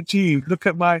what I've achieved. Look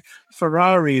at my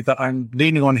Ferrari that I'm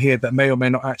leaning on here that may or may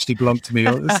not actually belong to me,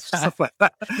 or stuff like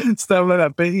that.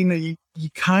 But you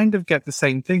kind of get the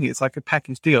same thing. It's like a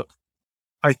package deal.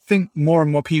 I think more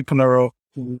and more people are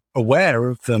aware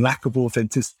of the lack of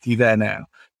authenticity there now.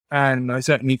 And I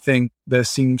certainly think there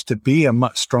seems to be a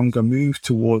much stronger move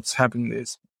towards having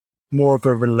this more of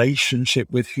a relationship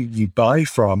with who you buy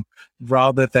from,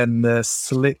 rather than the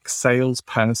slick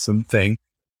salesperson thing.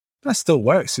 That still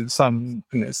works in some,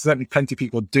 certainly plenty of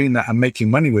people doing that and making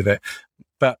money with it.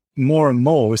 But more and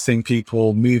more we're seeing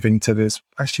people moving to this,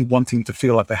 actually wanting to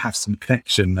feel like they have some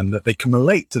connection and that they can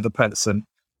relate to the person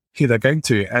who they're going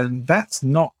to. And that's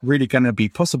not really going to be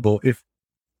possible if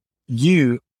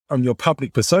you and your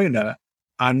public persona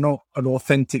are not an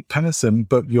authentic person,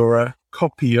 but you're a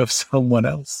copy of someone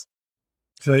else.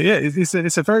 So yeah,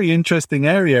 it's a very interesting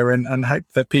area, and hope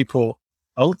that people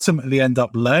ultimately end up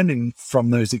learning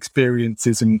from those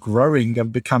experiences and growing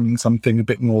and becoming something a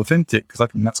bit more authentic, because I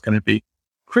think that's going to be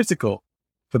critical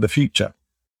for the future.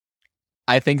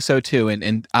 I think so too.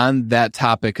 And on that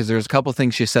topic, because there's a couple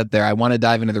things she said there, I want to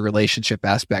dive into the relationship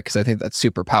aspect because I think that's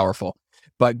super powerful.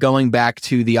 But going back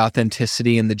to the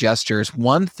authenticity and the gestures,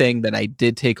 one thing that I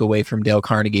did take away from Dale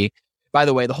Carnegie, by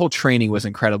the way, the whole training was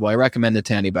incredible. I recommend it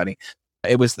to anybody.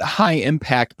 It was the high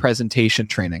impact presentation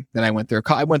training that I went through.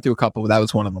 I went through a couple, but that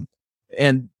was one of them.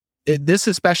 And this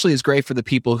especially is great for the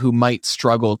people who might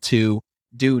struggle to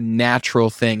do natural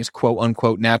things, quote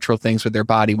unquote, natural things with their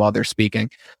body while they're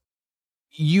speaking.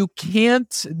 You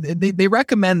can't, they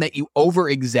recommend that you over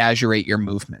exaggerate your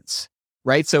movements,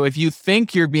 right? So if you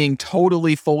think you're being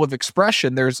totally full of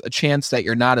expression, there's a chance that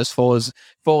you're not as full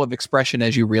of expression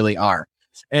as you really are.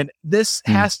 And this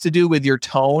has to do with your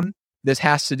tone. This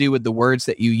has to do with the words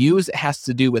that you use. It has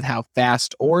to do with how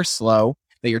fast or slow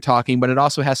that you're talking, but it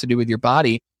also has to do with your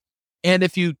body. And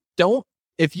if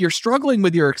you're struggling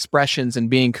with your expressions and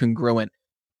being congruent,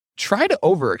 try to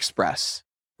overexpress,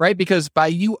 right? Because by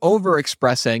you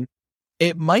overexpressing,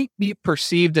 it might be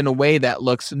perceived in a way that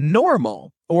looks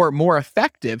normal or more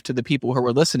effective to the people who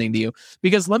are listening to you.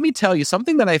 Because let me tell you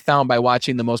something that I found by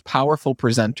watching the most powerful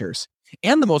presenters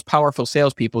and the most powerful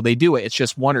salespeople, they do it. It's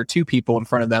just one or two people in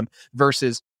front of them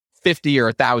versus 50 or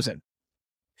 1,000.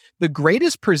 The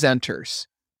greatest presenters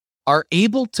are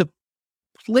able to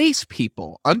place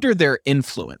people under their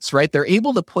influence, right? They're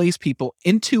able to place people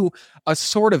into a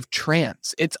sort of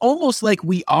trance. It's almost like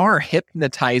we are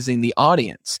hypnotizing the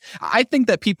audience. I think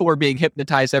that people are being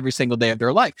hypnotized every single day of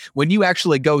their life. When you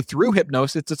actually go through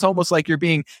hypnosis, it's almost like you're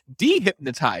being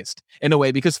dehypnotized in a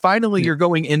way, because finally you're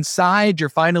going inside, you're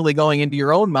finally going into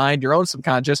your own mind, your own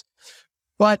subconscious.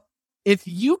 But if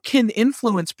you can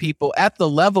influence people at the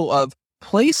level of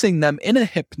placing them in a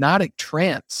hypnotic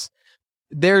trance,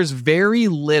 there's very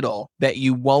little that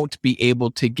you won't be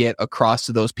able to get across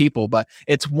to those people. But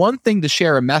it's one thing to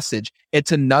share a message.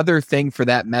 It's another thing for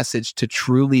that message to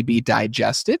truly be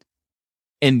digested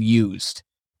and used.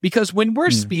 Because when we're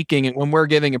speaking and when we're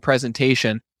giving a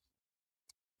presentation,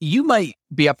 you might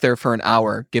be up there for an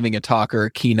hour giving a talk or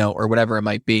a keynote or whatever it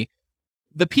might be.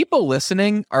 The people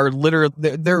listening are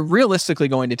they're realistically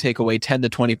going to take away 10 to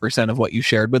 20% of what you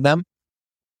shared with them.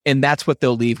 And that's what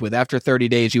they'll leave with. After 30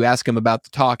 days, you ask them about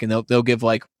the talk and they'll give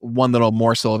like one little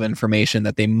morsel of information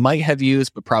that they might have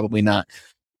used, but probably not.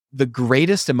 The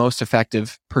greatest and most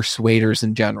effective persuaders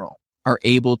in general are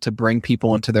able to bring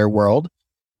people into their world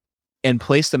and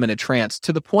place them in a trance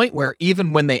to the point where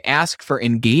even when they ask for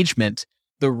engagement,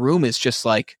 the room is just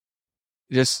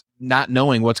not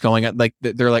knowing what's going on. Like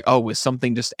they're like, oh, was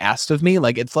something just asked of me?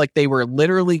 Like, it's like they were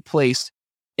literally placed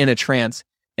in a trance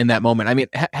in that moment. I mean,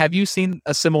 have you seen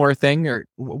a similar thing, or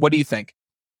what do you think?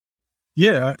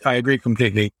 Yeah, I agree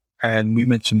completely. And we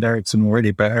mentioned Erickson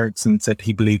already, but Erickson said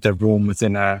he believed everyone was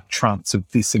in a trance of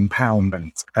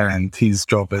disempowerment, and his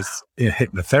job as a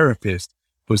hypnotherapist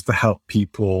was to help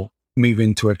people move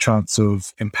into a trance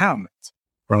of empowerment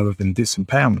rather than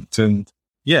disempowerment. And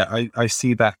yeah, I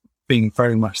see that being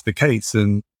very much the case.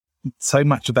 And so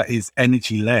much of that is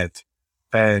energy led.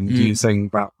 And you're saying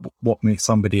about what makes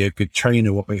somebody a good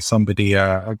trainer, what makes somebody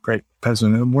a great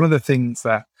person. And one of the things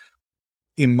that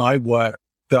in my work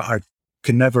that I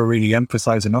can never really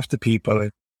emphasize enough to people,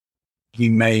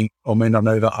 you may or may not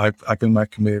know that I've been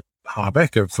working with Harv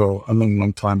Eker for a long,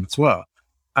 long time as well.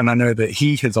 And I know that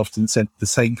he has often said the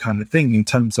same kind of thing in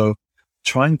terms of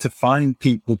trying to find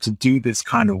people to do this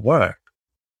kind of work.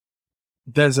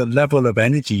 There's a level of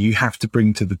energy you have to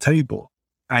bring to the table,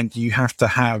 and you have to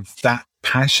have that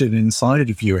passion inside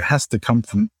of you. It has to come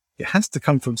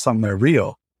from somewhere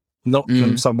real, not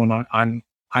from someone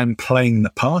I'm playing the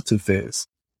part of this.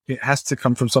 It has to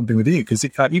come from something within you, because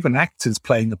even actors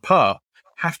playing the part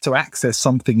have to access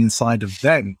something inside of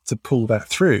them to pull that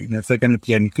through, if they're going to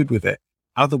be any good with it.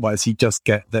 Otherwise, you just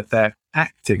get that they're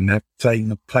acting, they're playing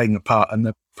the part, and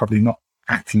they're probably not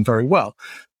acting very well.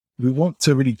 We want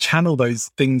to really channel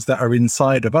those things that are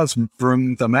inside of us and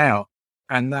bring them out.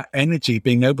 And that energy,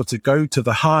 being able to go to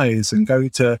the highs and go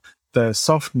to the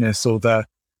softness or the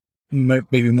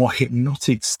maybe more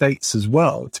hypnotic states as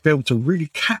well, to be able to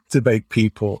really captivate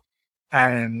people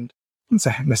and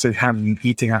not necessarily having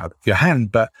eating out of your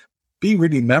hand, but be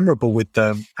really memorable with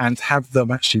them and have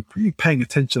them actually really paying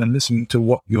attention and listening to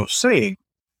what you're saying,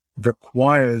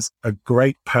 requires a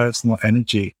great personal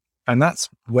energy. And that's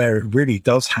where it really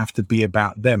does have to be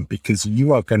about them, because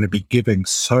you are going to be giving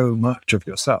so much of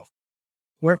yourself.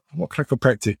 What can I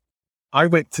compare it to? I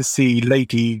went to see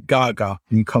Lady Gaga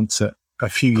in concert a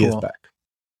few years back.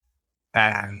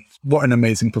 And what an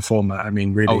amazing performer. I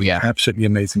mean, really, absolutely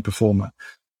amazing performer.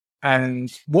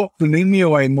 And what blew me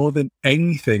away more than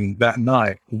anything that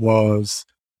night was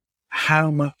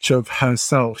how much of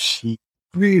herself she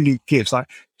really gives. Like,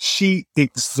 she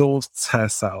exhausts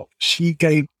herself. She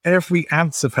gave every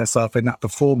ounce of herself in that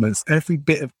performance, every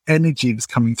bit of energy that's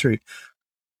coming through.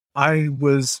 I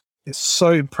was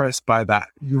so impressed by that.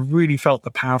 You really felt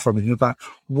the power from it. You know, that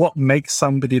what makes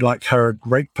somebody like her a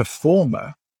great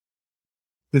performer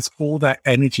is all that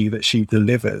energy that she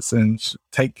delivers. And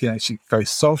she goes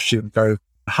soft, she'll go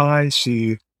high,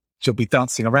 she'll be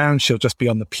dancing around, she'll just be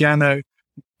on the piano,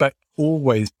 but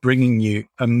always bringing you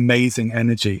amazing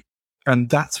energy. And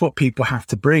that's what people have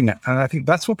to bring. And I think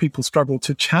that's what people struggle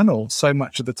to channel so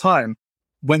much of the time.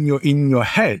 When you're in your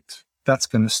head, that's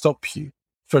going to stop you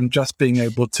from just being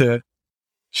able to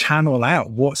channel out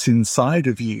what's inside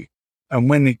of you. And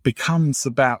when it becomes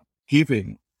about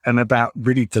giving and about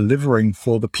really delivering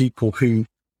for the people who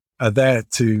are there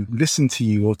to listen to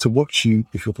you or to watch you,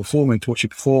 if you're performing, to watch you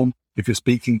perform, if you're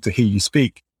speaking, to hear you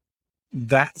speak,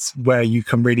 that's where you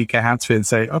can really get out of it and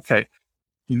say, okay,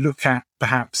 you look at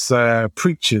perhaps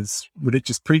preachers,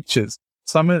 religious preachers.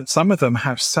 Some of them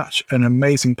have such an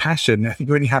amazing passion. I think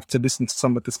you only have to listen to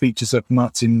some of the speeches of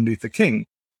Martin Luther King.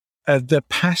 The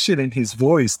passion in his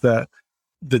voice, the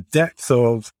depth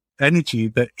of energy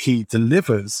that he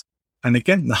delivers, and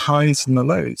again, the highs and the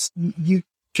lows, you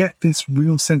get this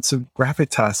real sense of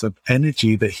gravitas, of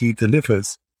energy that he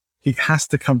delivers. It has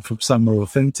to come from somewhere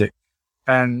authentic.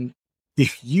 And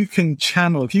if you can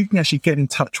actually get in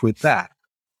touch with that,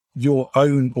 your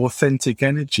own authentic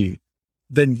energy,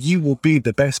 then you will be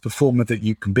the best performer that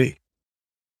you can be.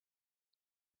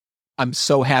 I'm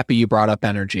so happy you brought up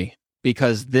energy,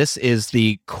 because this is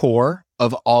the core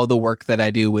of all the work that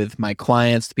I do with my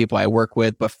clients, the people I work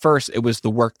with. But first, it was the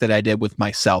work that I did with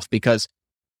myself, because,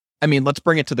 I mean, let's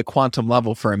bring it to the quantum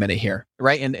level for a minute here,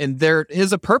 right? And there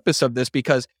is a purpose of this,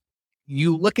 because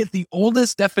you look at the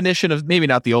oldest definition of, maybe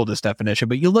not the oldest definition,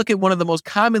 but you look at one of the most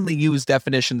commonly used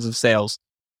definitions of sales,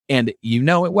 and you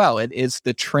know it well. It is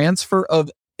the transfer of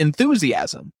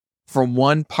enthusiasm from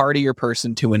one party or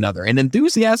person to another. And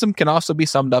enthusiasm can also be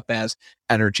summed up as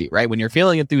energy, right? When you're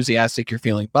feeling enthusiastic, you're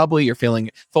feeling bubbly, you're feeling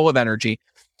full of energy.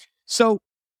 So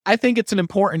I think it's an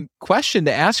important question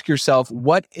to ask yourself,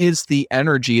 what is the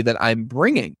energy that I'm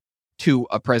bringing to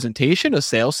a presentation, a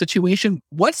sales situation?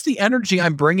 What's the energy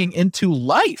I'm bringing into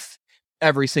life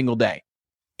every single day?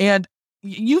 And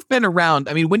you've been around,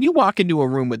 I mean, when you walk into a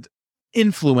room with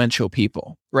influential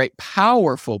people, right?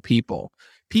 Powerful people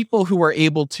who are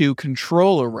able to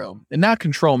control a room, and not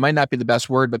control might not be the best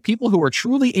word, but people who are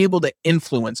truly able to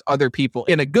influence other people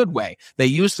in a good way. They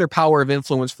use their power of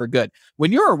influence for good.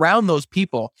 When you're around those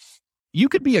people, you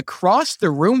could be across the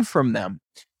room from them,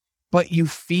 but you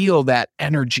feel that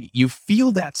energy, you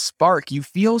feel that spark, you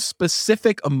feel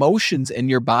specific emotions in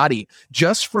your body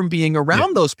just from being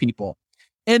around those people.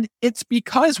 And it's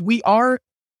because we are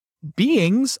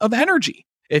beings of energy.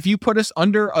 If you put us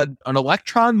under an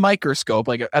electron microscope,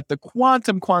 like at the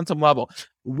quantum level,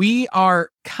 we are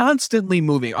constantly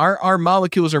moving. Our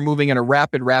molecules are moving at a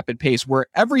rapid pace, where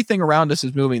everything around us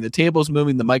is moving. The table's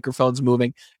moving, the microphone's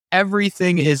moving.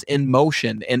 Everything is in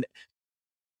motion, and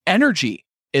energy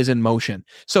is in motion.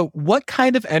 So what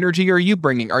kind of energy are you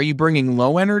bringing? Are you bringing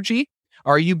low energy?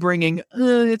 Are you bringing,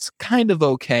 it's kind of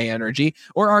okay energy?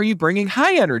 Or are you bringing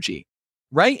high energy,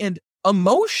 right? And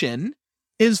emotion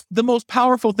is the most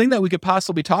powerful thing that we could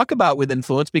possibly talk about with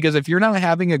influence, because if you're not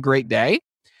having a great day,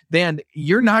 then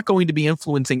you're not going to be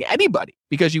influencing anybody,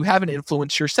 because you haven't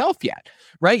influenced yourself yet,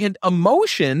 right? And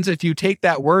emotions, if you take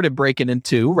that word and break it in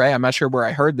two, right? I'm not sure where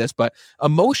I heard this, but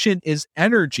emotion is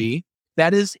energy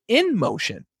that is in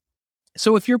motion.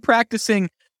 So if you're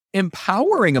practicing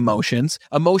empowering emotions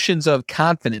of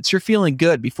confidence, you're feeling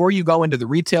good before you go into the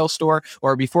retail store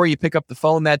or before you pick up the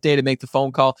phone that day to make the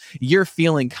phone call, you're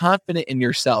feeling confident in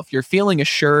yourself. You're feeling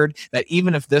assured that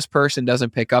even if this person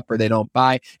doesn't pick up or they don't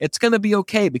buy, it's going to be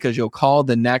okay, because you'll call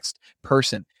the next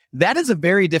person. That is a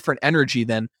very different energy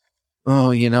than,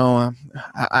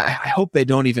 I hope they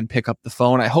don't even pick up the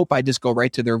phone. I hope I just go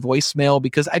right to their voicemail,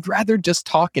 because I'd rather just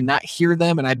talk and not hear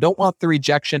them, and I don't want the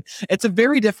rejection. It's a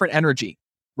very different energy,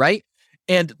 right?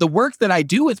 And the work that I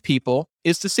do with people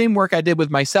is the same work I did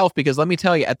with myself, because let me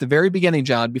tell you, at the very beginning,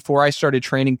 John, before I started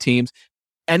training teams,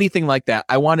 anything like that,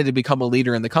 I wanted to become a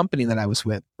leader in the company that I was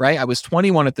with, right? I was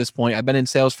 21 at this point. I've been in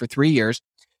sales for 3 years.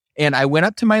 And I went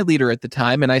up to my leader at the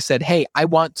time and I said, hey, I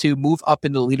want to move up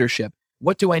into leadership.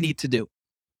 What do I need to do?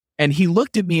 And he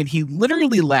looked at me and he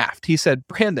literally laughed. He said,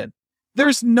 Brandon,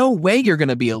 there's no way you're going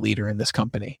to be a leader in this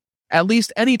company, at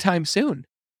least anytime soon.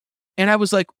 And I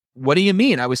was like, what do you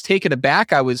mean? I was taken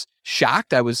aback. I was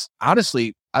shocked. I was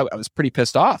honestly, I was pretty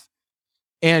pissed off.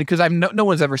 And because no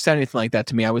one's ever said anything like that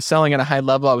to me. I was selling at a high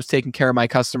level. I was taking care of my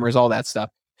customers, all that stuff.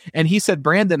 And he said,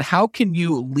 Brandon, how can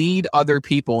you lead other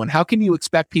people? And how can you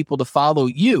expect people to follow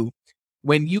you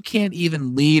when you can't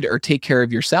even lead or take care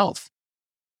of yourself?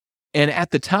 And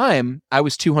at the time, I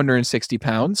was 260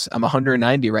 pounds. I'm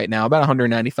 190 right now, about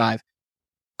 195.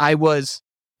 I was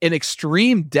in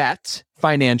extreme debt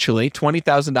financially,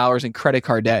 $20,000 in credit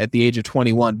card debt at the age of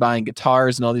 21, buying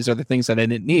guitars and all these other things that I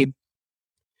didn't need.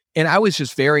 And I was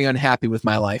just very unhappy with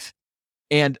my life.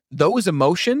 And those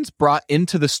emotions brought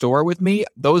into the store with me,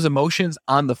 those emotions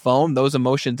on the phone, those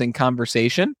emotions in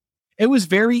conversation, it was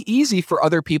very easy for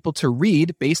other people to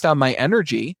read based on my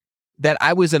energy that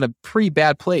I was in a pretty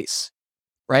bad place,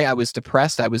 right? I was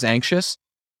depressed, I was anxious,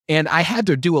 and I had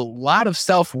to do a lot of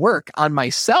self-work on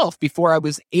myself before I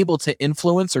was able to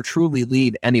influence or truly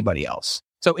lead anybody else.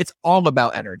 So it's all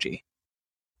about energy.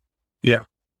 Yeah,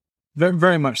 very,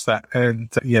 very much that. And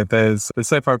there's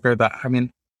so far ago that, I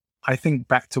mean, I think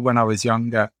back to when I was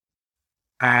younger,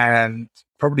 and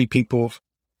probably people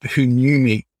who knew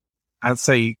me, I'd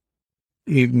say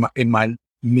in my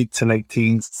mid to late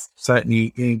teens,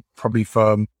 certainly probably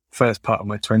from first part of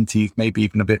my 20s, maybe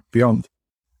even a bit beyond,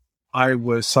 I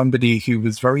was somebody who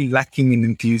was very lacking in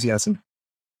enthusiasm.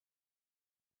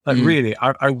 Like really,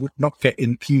 I would not get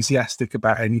enthusiastic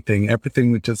about anything.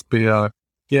 Everything would just be,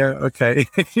 yeah, okay.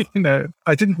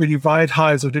 I didn't really ride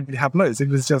highs or didn't really have lows. It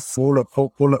was just all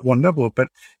at one level, but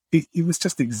it was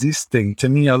just existing. To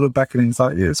me, I look back and it's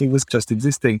like, it was just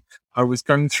existing. I was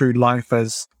going through life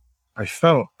as I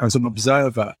felt, as an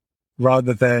observer,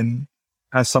 rather than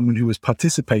as someone who was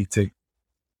participating.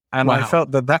 And wow. I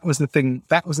felt that was the thing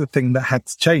that had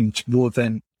to change more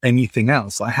than anything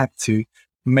else. I had to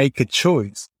make a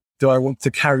choice. Do I want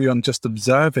to carry on just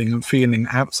observing and feeling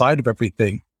outside of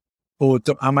everything? Or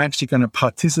am I actually going to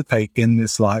participate in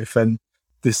this life and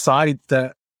decide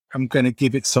that I'm going to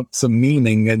give it some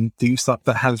meaning and do stuff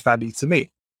that has value to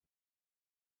me?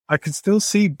 I can still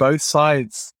see both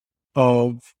sides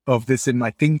of this in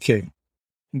my thinking,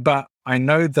 but I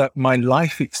know that my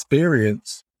life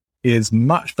experience is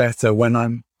much better when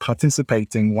I'm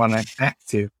participating, when I'm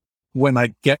active, when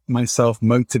I get myself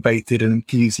motivated and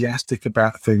enthusiastic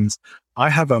about things. I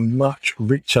have a much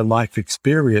richer life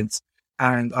experience.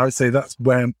 And I would say that's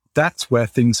where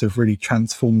things have really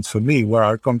transformed for me, where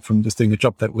I've gone from just doing a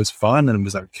job that was fun and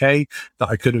was okay, that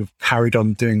I could have carried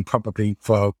on doing probably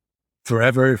for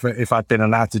forever if I'd been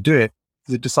allowed to do it,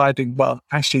 to deciding, well,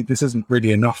 actually, this isn't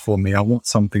really enough for me. I want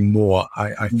something more.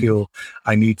 I feel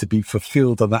I need to be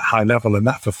fulfilled on that high level. And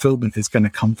that fulfillment is going to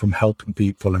come from helping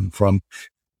people and from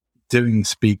doing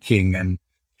speaking and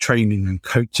training and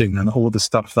coaching and all the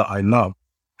stuff that I love.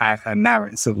 And now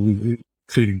it's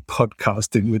including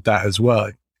podcasting with that as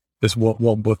well. There's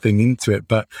one more thing into it.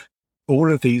 But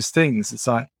all of these things, it's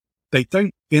like, they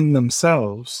don't in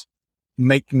themselves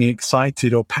make me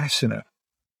excited or passionate.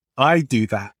 I do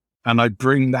that. And I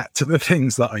bring that to the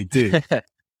things that I do.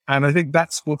 And I think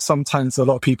that's what sometimes a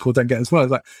lot of people don't get as well.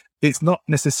 It's like, it's not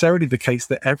necessarily the case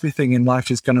that everything in life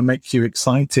is going to make you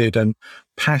excited and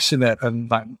passionate.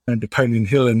 And like Napoleon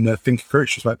Hill in the Think and Grow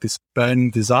Rich was about this burning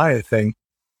desire thing.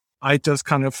 I just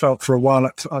kind of felt for a while,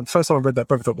 first time I read that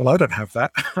book, I thought, well, I don't have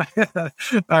that.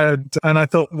 and I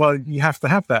thought, well, you have to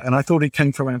have that. And I thought it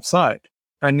came from outside.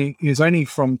 And it was only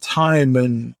from time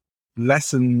and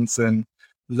lessons and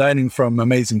learning from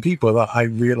amazing people that I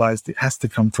realized it has to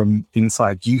come from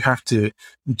inside. You have to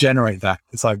generate that.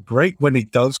 It's like great when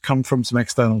it does come from some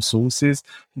external sources,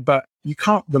 but you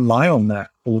can't rely on that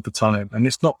all the time. And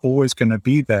it's not always going to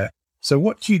be there. So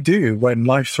what do you do when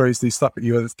life throws these stuff at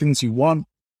you, the things you want,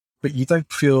 but you don't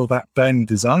feel that burning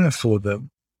desire for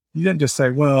them? You don't just say,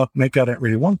 well, maybe I don't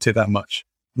really want it that much,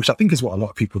 which I think is what a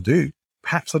lot of people do.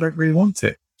 Perhaps I don't really want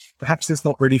it. Perhaps it's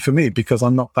not really for me because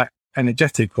I'm not that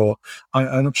energetic, or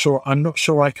I'm not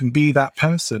sure I can be that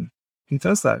person who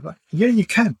does that. Like, yeah, you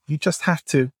can. You just have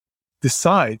to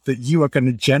decide that you are going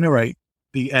to generate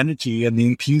the energy and the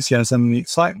enthusiasm and the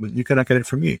excitement. You're going to get it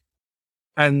from you.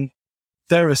 And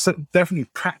there are definitely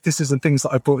practices and things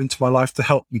that I brought into my life to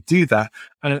help me do that.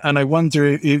 And I wonder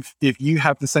if you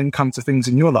have the same kinds of things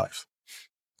in your life.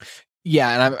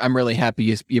 Yeah, and I'm really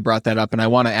happy you brought that up. And I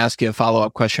want to ask you a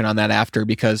follow-up question on that after,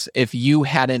 because if you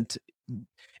hadn't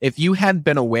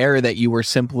been aware that you were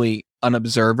simply an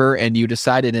observer and you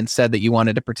decided instead that you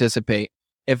wanted to participate,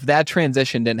 if that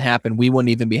transition didn't happen, we wouldn't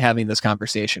even be having this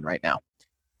conversation right now.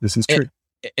 This is true.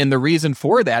 And the reason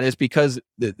for that is because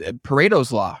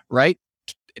Pareto's law, right?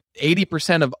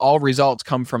 80% of all results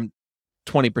come from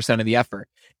 20% of the effort.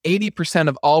 80%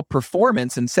 of all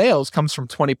performance in sales comes from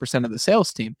 20% of the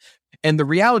sales team. And the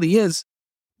reality is,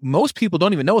 most people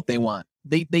don't even know what they want.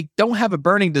 They don't have a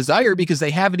burning desire because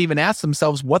they haven't even asked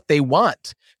themselves what they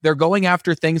want. They're going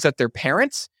after things that their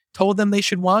parents told them they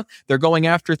should want. They're going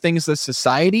after things that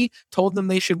society told them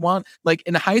they should want. Like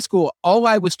in high school, all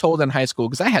I was told in high school,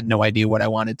 because I had no idea what I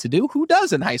wanted to do. Who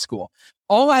does in high school?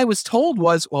 All I was told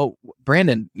was, well,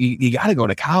 Brandon, you got to go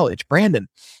to college. Brandon,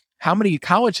 how many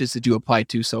colleges did you apply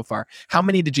to so far? How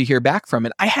many did you hear back from?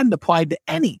 And I hadn't applied to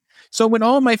any. So when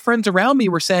all my friends around me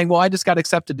were saying, well, I just got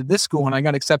accepted to this school and I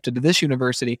got accepted to this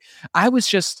university, I was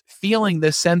just feeling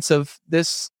this sense of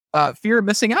this fear of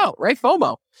missing out, right?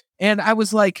 FOMO. And I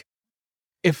was like,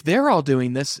 if they're all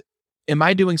doing this, am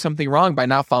I doing something wrong by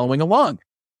not following along?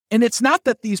 And it's not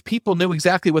that these people knew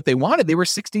exactly what they wanted. They were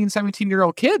 16,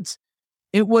 17-year-old kids.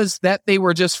 It was that they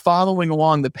were just following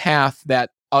along the path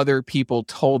that other people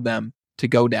told them to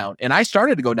go down. And I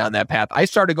started to go down that path. I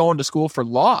started going to school for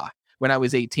law when I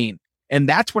was 18. And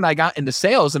that's when I got into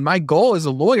sales. And my goal as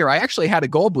a lawyer, I actually had a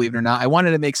goal, believe it or not. I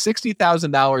wanted to make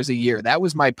 $60,000 a year. That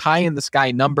was my pie in the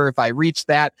sky number. If I reached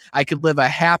that, I could live a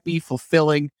happy,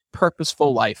 fulfilling,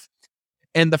 purposeful life.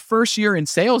 And the first year in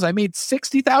sales, I made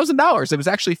 $60,000. It was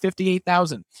actually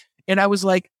 $58,000. And I was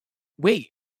like,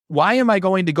 wait, why am I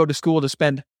going to go to school to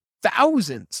spend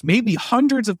thousands, maybe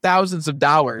hundreds of thousands of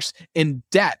dollars in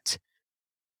debt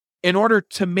in order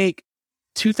to make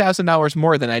 $2,000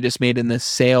 more than I just made in this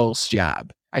sales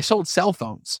job? I sold cell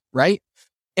phones, right?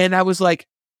 And I was like,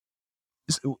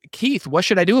 Keith, what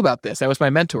should I do about this? That was my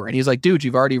mentor. And he's like, dude,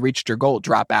 you've already reached your goal.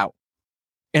 Drop out.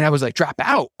 And I was like, drop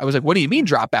out? I was like, what do you mean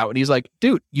drop out? And he's like,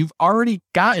 dude, you've already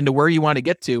gotten to where you want to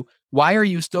get to. Why are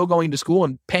you still going to school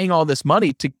and paying all this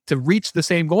money to reach the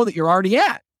same goal that you're already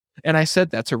at? And I said,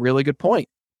 that's a really good point.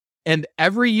 And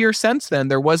every year since then,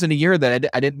 there wasn't a year that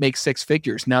I didn't make six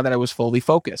figures now that I was fully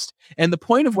focused. And the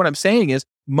point of what I'm saying is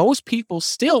most people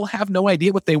still have no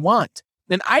idea what they want.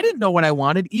 And I didn't know what I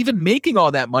wanted, even making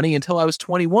all that money, until I was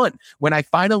 21, when I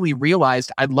finally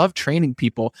realized I love training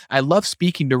people. I love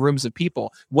speaking to rooms of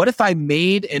people. What if I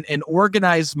made and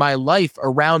organized my life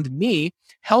around me,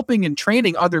 helping and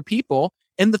training other people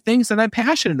in the things that I'm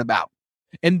passionate about?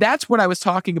 And that's what I was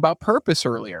talking about purpose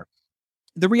earlier.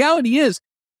 The reality is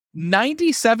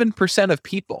 97% of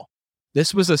people,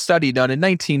 this was a study done in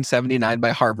 1979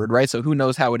 by Harvard, right? So who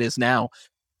knows how it is now?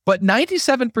 But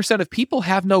 97% of people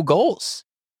have no goals.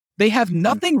 They have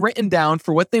nothing written down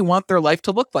for what they want their life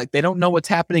to look like. They don't know what's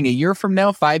happening a year from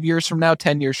now, 5 years from now,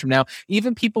 10 years from now.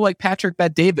 Even people like Patrick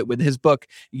Bet-David with his book,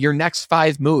 Your Next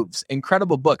 5 Moves.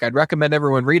 Incredible book. I'd recommend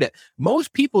everyone read it.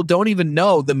 Most people don't even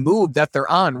know the move that they're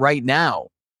on right now.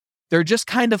 They're just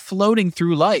kind of floating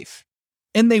through life.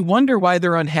 And they wonder why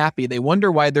they're unhappy. They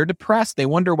wonder why they're depressed. They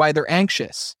wonder why they're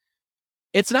anxious.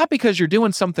 It's not because you're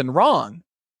doing something wrong.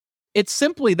 It's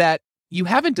simply that you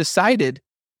haven't decided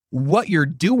what you're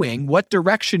doing, what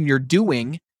direction you're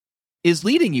doing is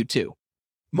leading you to.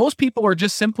 Most people are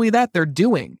just simply that, they're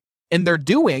doing. And their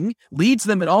doing leads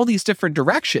them in all these different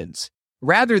directions,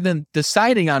 rather than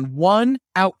deciding on one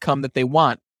outcome that they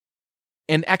want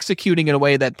and executing in a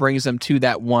way that brings them to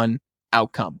that one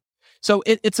outcome. So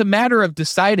it's a matter of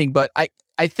deciding, but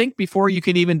I think before you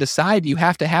can even decide, you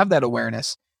have to have that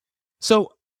awareness.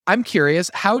 So I'm curious,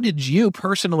 how did you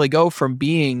personally go from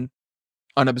being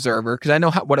an observer? Because I know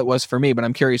what it was for me, but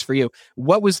I'm curious for you.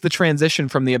 What was the transition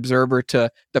from the observer to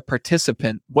the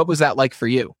participant? What was that like for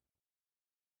you?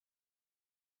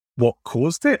 What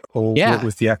caused it, or what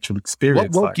was the actual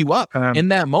experience? What woke you up in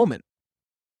that moment?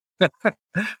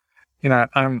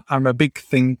 I'm a big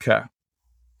thinker,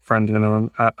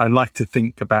 Brandon. I like to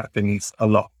think about things a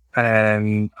lot.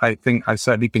 And I think I've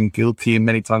certainly been guilty in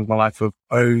many times in my life of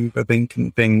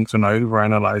overthinking things and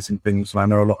overanalyzing things. And I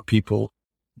know a lot of people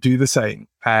do the same.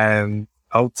 And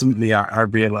ultimately, I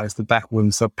realized that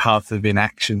was a path of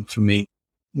inaction for me,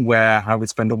 where I would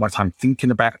spend all my time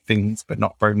thinking about things, but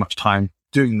not very much time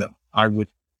doing them. I would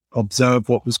observe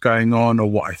what was going on, or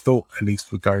what I thought at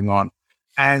least was going on.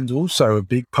 And also a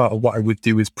big part of what I would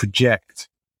do is project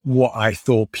what I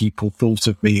thought people thought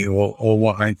of me, or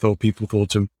what I thought people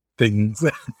thought of things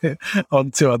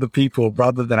onto other people,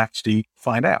 rather than actually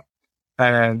find out.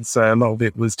 And so a lot of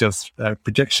it was just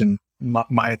projection,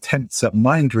 my attempts at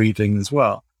mind reading as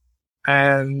well.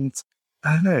 And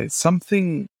I don't know, it's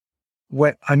something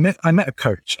where I met a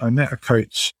coach. I met a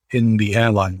coach in the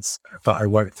airlines that I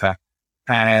worked at,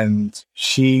 and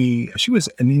she was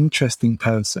an interesting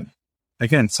person.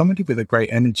 Again, somebody with a great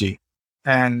energy.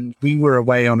 And we were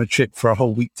away on a trip for a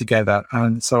whole week together.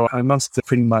 And so I must have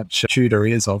pretty much chewed her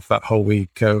ears off that whole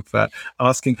week of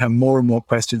asking her more and more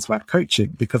questions about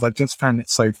coaching, because I just found it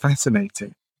so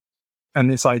fascinating. And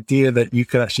this idea that you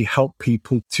could actually help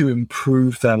people to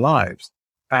improve their lives.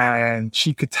 And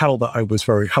she could tell that I was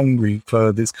very hungry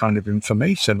for this kind of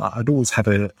information. I'd always had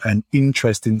an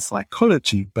interest in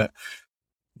psychology, but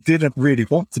didn't really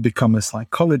want to become a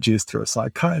psychologist or a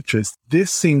psychiatrist.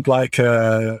 This seemed like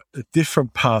a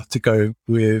different path to go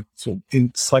with, sort of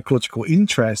in psychological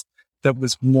interest that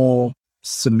was more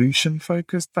solution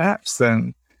focused, perhaps,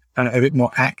 and a bit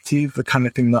more active, the kind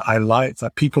of thing that I liked.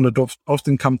 Like, people had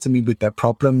often come to me with their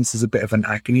problems as a bit of an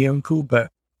agony uncle,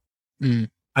 but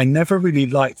I never really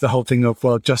liked the whole thing of,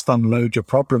 well, just unload your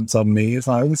problems on me. As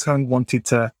I always kind of wanted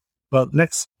to, well,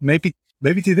 let's maybe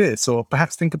do this, or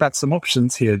perhaps think about some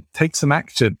options here, take some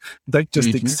action. Don't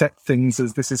just accept things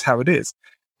as this is how it is.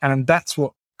 And that's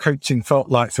what coaching felt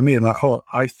like for me. And like, oh,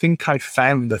 I think I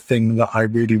found the thing that I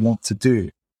really want to do.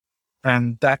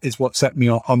 And that is what set me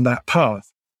on that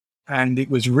path. And it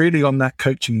was really on that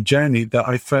coaching journey that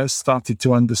I first started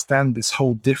to understand this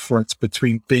whole difference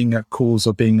between being a cause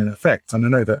or being an effect. And I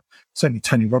know that certainly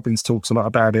Tony Robbins talks a lot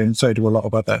about it, and so do a lot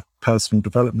of other personal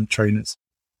development trainers.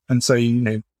 And so,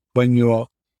 when you're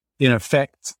in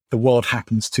effect, the world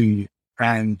happens to you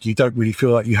and you don't really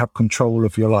feel like you have control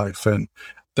of your life, and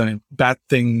bad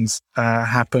things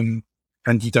happen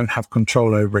and you don't have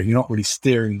control over it. You're not really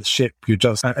steering the ship. You're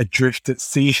just adrift at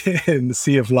sea in the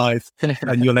sea of life,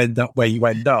 and you'll end up where you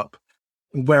end up.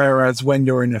 Whereas when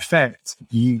you're in effect,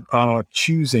 you are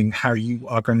choosing how you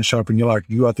are going to show up in your life.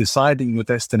 You are deciding your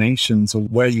destinations, or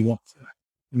where you want to,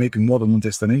 maybe more than one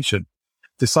destination,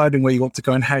 deciding where you want to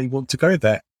go and how you want to go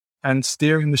there, and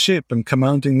steering the ship and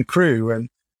commanding the crew and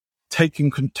taking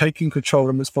control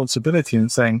and responsibility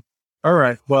and saying, all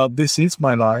right, well, this is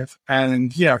my life.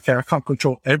 And yeah, okay, I can't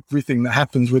control everything that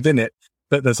happens within it,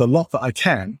 but there's a lot that I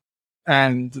can.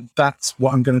 And that's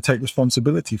what I'm going to take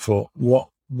responsibility for.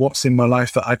 What's in my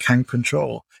life that I can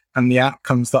control, and the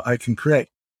outcomes that I can create.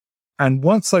 And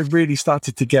once I really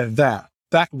started to get that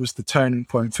was the turning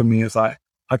point for me. As I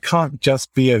can't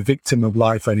just be a victim of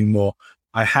life anymore.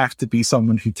 I have to be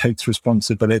someone who takes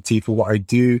responsibility for what I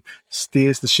do,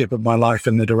 steers the ship of my life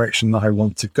in the direction that I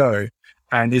want to go,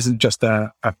 and isn't just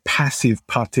a passive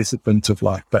participant of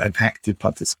life, but an active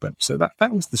participant. So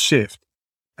that was the shift.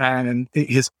 And it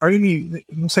has only,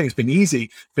 I'm not saying it's been easy,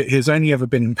 but it has only ever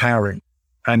been empowering.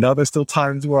 And are there still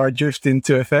times where I drift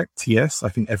into effect? Yes, I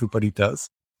think everybody does.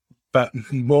 But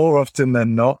more often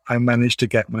than not, I manage to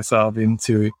get myself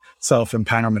into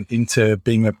self-empowerment, into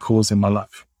being a cause in my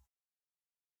life.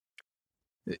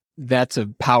 That's a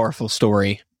powerful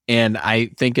story. And I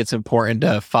think it's important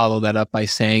to follow that up by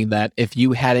saying that if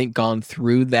you hadn't gone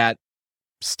through that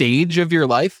stage of your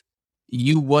life,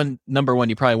 you wouldn't, number one,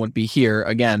 you probably wouldn't be here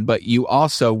again, but you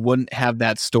also wouldn't have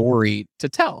that story to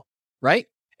tell, right?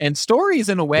 And stories,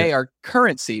 in a way, are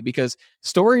currency, because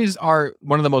stories are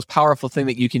one of the most powerful things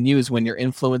that you can use when you're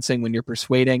influencing, when you're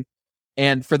persuading.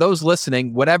 And for those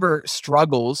listening, whatever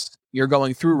struggles you're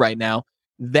going through right now,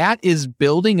 that is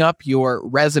building up your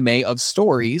resume of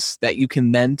stories that you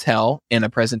can then tell in a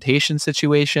presentation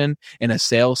situation, in a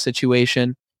sales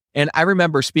situation. And I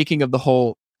remember, speaking of the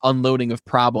whole unloading of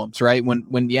problems, right?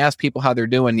 When you ask people how they're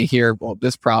doing, you hear, well,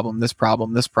 this problem, this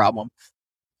problem, this problem.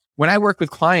 When I work with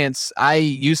clients, I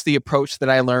use the approach that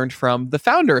I learned from the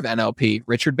founder of NLP,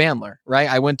 Richard Bandler, right?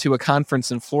 I went to a conference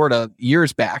in Florida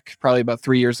years back, probably about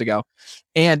 3 years ago.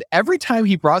 And every time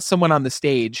he brought someone on the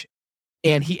stage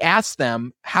and he asked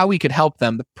them how he could help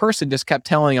them, the person just kept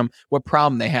telling him what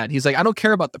problem they had. He's like, I don't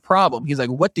care about the problem. He's like,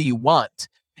 what do you want?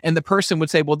 And the person would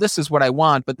say, well, this is what I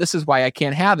want, but this is why I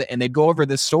can't have it. And they'd go over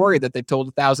this story that they've told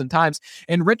 1,000 times.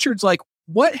 And Richard's like,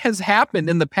 what has happened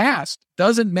in the past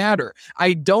doesn't matter.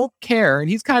 I don't care. And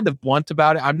he's kind of blunt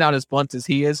about it. I'm not as blunt as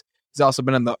he is. He's also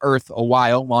been on the earth a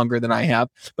while, longer than I have.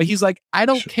 But he's like, I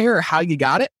don't care how you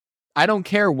got it. I don't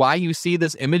care why you see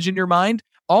this image in your mind.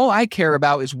 All I care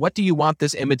about is, what do you want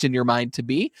this image in your mind to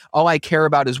be? All I care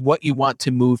about is what you want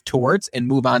to move towards and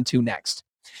move on to next.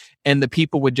 And the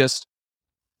people would just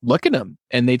look at him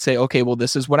and they'd say, okay, well,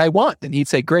 this is what I want. And he'd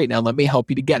say, great, now let me help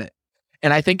you to get it.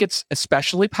 And I think it's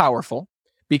especially powerful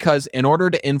because in order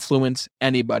to influence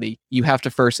anybody, you have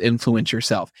to first influence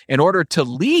yourself. In order to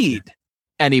lead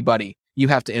anybody, you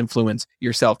have to influence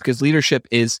yourself, because leadership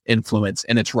is influence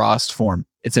in its rawest form.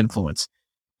 It's influence.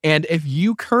 And if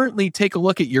you currently take a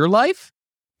look at your life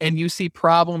and you see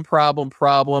problem,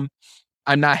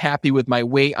 I'm not happy with my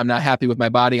weight, I'm not happy with my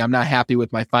body, I'm not happy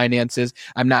with my finances,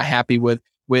 I'm not happy with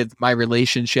my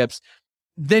relationships,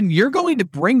 then you're going to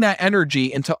bring that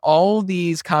energy into all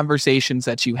these conversations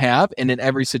that you have and in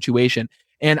every situation.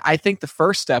 And I think the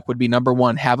first step would be, number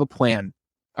one, have a plan.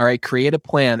 All right, create a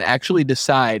plan, actually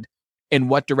decide in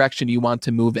what direction you want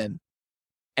to move in.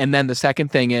 And then the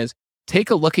second thing is,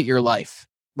 take a look at your life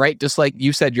right? Just like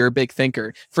you said, you're a big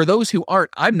thinker. For those who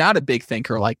aren't, I'm not a big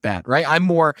thinker like that, right? I'm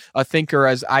more a thinker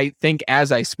as I think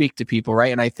as I speak to people,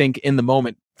 right? And I think in the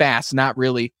moment fast, not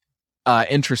really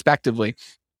introspectively.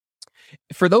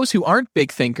 For those who aren't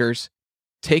big thinkers,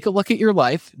 take a look at your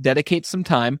life, dedicate some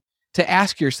time to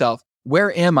ask yourself,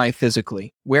 where am I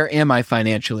physically? Where am I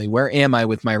financially? Where am I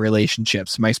with my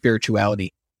relationships, my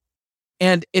spirituality?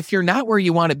 And if you're not where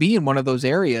you want to be in one of those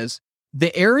areas,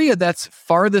 the area that's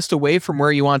farthest away from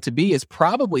where you want to be is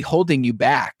probably holding you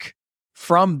back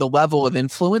from the level of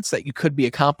influence that you could be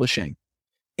accomplishing.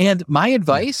 And my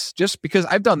advice, just because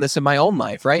I've done this in my own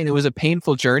life, right? And it was a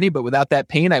painful journey, but without that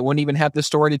pain, I wouldn't even have the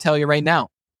story to tell you right now.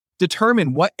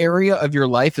 Determine what area of your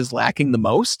life is lacking the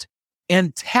most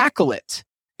and tackle it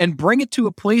and bring it to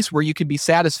a place where you can be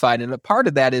satisfied. And a part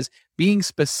of that is being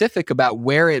specific about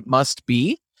where it must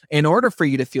be in order for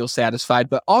you to feel satisfied,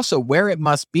 but also where it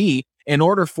must be in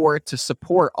order for it to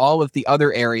support all of the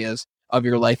other areas of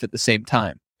your life at the same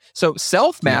time. So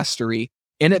self-mastery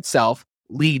in itself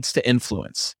leads to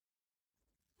influence.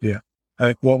 Yeah.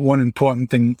 One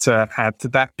important thing to add to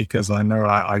that, because I know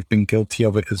I've been guilty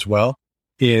of it as well,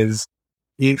 is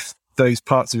if those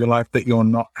parts of your life that you're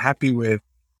not happy with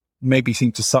maybe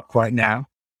seem to suck right now,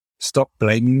 stop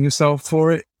blaming yourself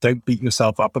for it. Don't beat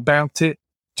yourself up about it.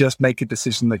 Just make a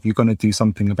decision that you're going to do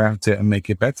something about it and make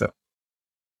it better.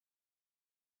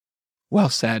 Well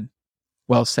said.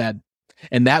 Well said.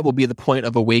 And that will be the point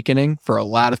of awakening for a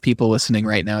lot of people listening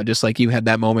right now, just like you had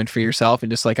that moment for yourself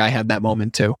and just like I had that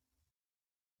moment too.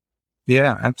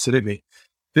 Yeah, absolutely.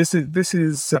 This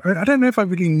is, I don't know if I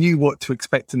really knew what to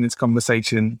expect in this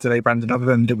conversation today, Brandon, other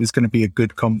than it was going to be a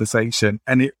good conversation.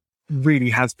 And it really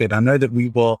has been. I know that we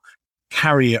will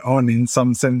carry it on in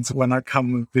some sense when I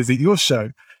come and visit your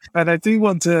show. And I do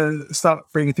want to start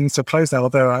bringing things to a close now,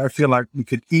 although I feel like we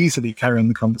could easily carry on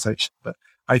the conversation. But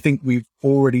I think we've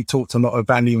already talked a lot of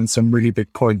value and some really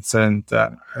big points. And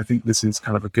I think this is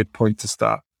kind of a good point to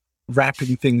start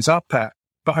wrapping things up at.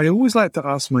 But I always like to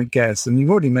ask my guests, and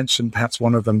you've already mentioned perhaps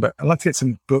one of them, but I'd like to get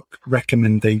some book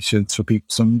recommendations for people,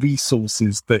 some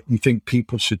resources that you think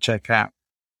people should check out.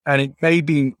 And it may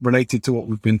be related to what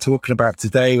we've been talking about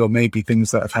today, or maybe things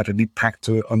that have had an impact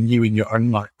on you in your own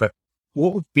life. But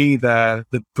what would be the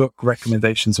book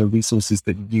recommendations or resources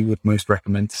that you would most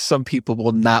recommend? Some people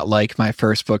will not like my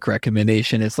first book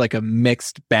recommendation. It's like a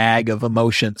mixed bag of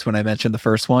emotions when I mentioned the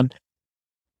first one.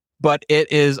 But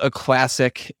it is a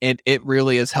classic, and it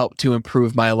really has helped to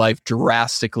improve my life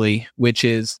drastically, which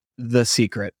is The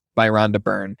Secret by Rhonda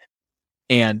Byrne.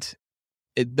 And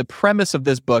the premise of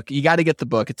this book, you got to get the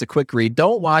book. It's a quick read.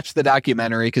 Don't watch the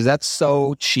documentary because that's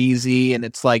so cheesy and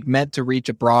it's like meant to reach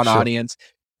a broad audience.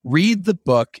 Read the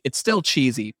book. It's still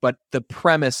cheesy, but the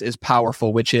premise is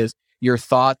powerful, which is your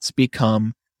thoughts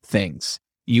become things.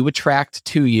 You attract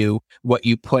to you what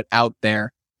you put out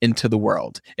there into the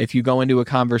world. If you go into a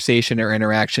conversation or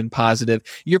interaction positive,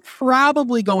 you're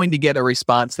probably going to get a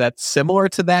response that's similar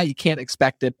to that. You can't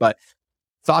expect it, but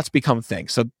thoughts become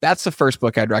things. So that's the first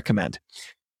book I'd recommend.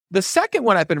 The second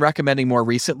one I've been recommending more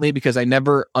recently because I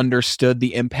never understood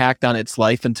the impact on its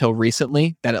life until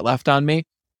recently that it left on me.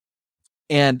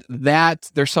 And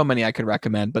that, there's so many I could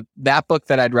recommend, but that book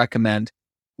that I'd recommend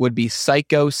would be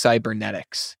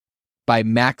Psycho-Cybernetics by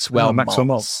Maxwell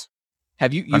Maltz.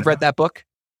 Have you've read that book?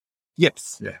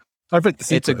 Yes. Yeah. I've read The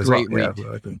Secret. It's a great read.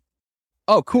 Yeah,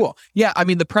 oh, cool. Yeah. I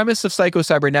mean, the premise of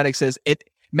Psycho-Cybernetics is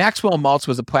Maxwell Maltz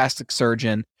was a plastic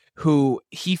surgeon who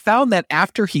he found that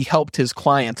after he helped his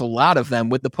clients, a lot of them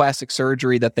with the plastic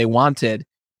surgery that they wanted,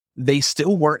 they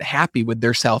still weren't happy with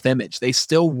their self-image. They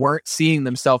still weren't seeing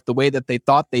themselves the way that they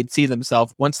thought they'd see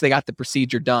themselves once they got the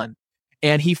procedure done.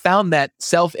 And he found that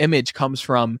self-image comes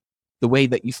from the way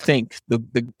that you think, the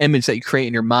image that you create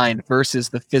in your mind versus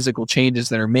the physical changes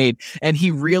that are made. And he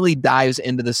really dives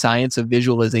into the science of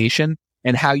visualization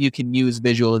and how you can use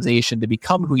visualization to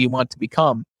become who you want to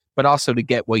become, but also to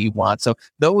get what you want. So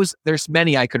there's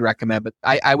many I could recommend, but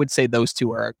I would say those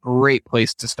two are a great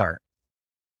place to start.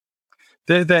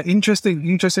 They're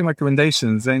interesting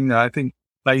recommendations. And I think,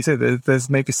 like you said, there's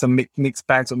maybe some mixed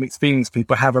bags or mixed feelings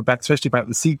people have about, especially about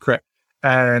The Secret.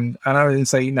 And I would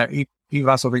say, even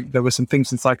last week, there were some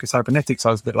things in Psycho-Cybernetics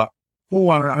I was a bit like, oh,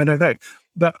 I don't know.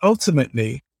 But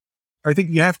ultimately, I think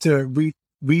you have to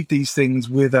read these things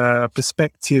with a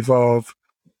perspective of,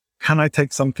 can I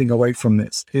take something away from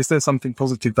this? Is there something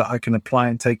positive that I can apply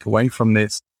and take away from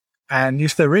this? And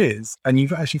if there is, and you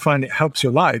actually find it helps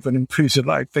your life and improves your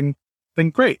life, then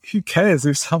great. Who cares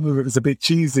if some of it was a bit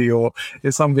cheesy or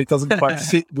if some of it doesn't quite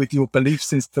fit with your belief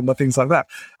system or things like that.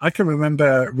 I can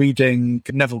remember reading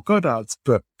Neville Goddard's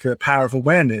book, Power of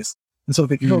Awareness, and sort of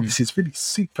thinking, oh, this is really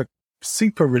super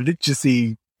super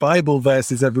religious-y Bible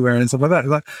verses everywhere and stuff like that.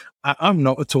 Like, I'm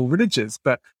not at all religious,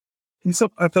 but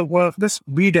so I thought, well, let's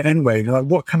read it anyway. Like,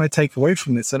 what can I take away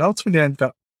from this? And ultimately I ended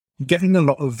up getting a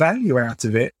lot of value out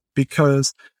of it,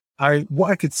 because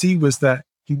what I could see was that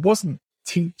he wasn't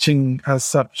teaching as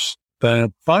such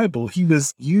the Bible. He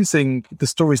was using the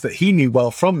stories that he knew well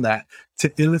from that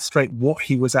to illustrate what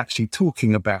he was actually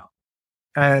talking about.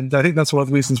 And I think that's one of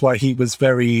the reasons why he was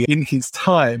very, in his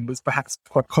time, was perhaps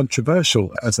quite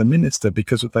controversial as a minister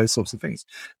because of those sorts of things.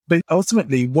 But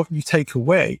ultimately, what you take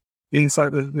away is,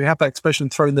 like, we have that expression,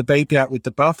 throwing the baby out with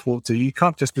the bathwater. You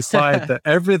can't just decide that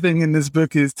everything in this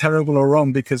book is terrible or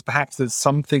wrong because perhaps there's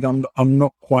something I'm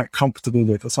not quite comfortable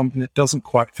with, or something that doesn't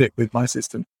quite fit with my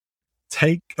system.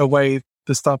 Take away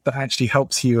the stuff that actually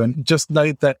helps you, and just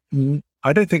know that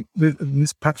I don't think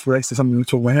this perhaps relates to something we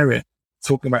were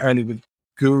talking about earlier with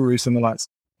gurus and the likes.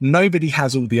 Nobody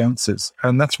has all the answers.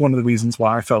 And that's one of the reasons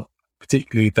why I felt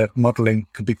particularly that modeling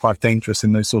could be quite dangerous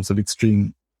in those sorts of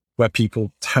extreme where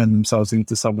people turn themselves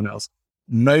into someone else.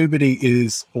 Nobody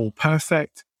is all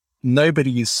perfect.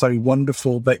 Nobody is so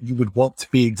wonderful that you would want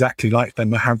to be exactly like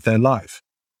them or have their life.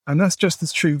 And that's just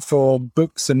as true for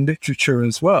books and literature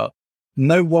as well.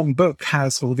 No one book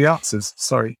has all the answers.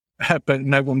 Sorry. But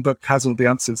no one book has all the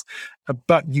answers.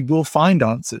 But you will find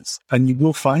answers, and you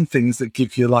will find things that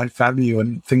give your life value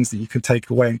and things that you can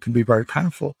take away and can be very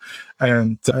powerful.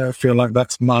 And I feel like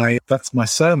that's my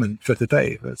sermon for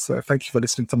today. Thank you for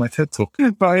listening to my TED Talk.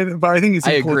 But I think it's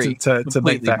important to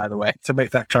make that, by the way, to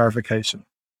make that clarification.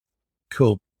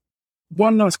 Cool.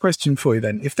 One last question for you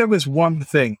then. If there was one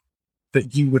thing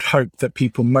that you would hope that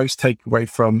people most take away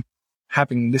from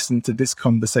having listened to this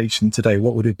conversation today,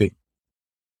 what would it be?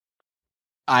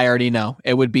 I already know.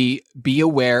 It would be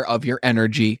aware of your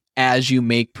energy as you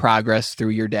make progress through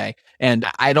your day. And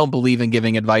I don't believe in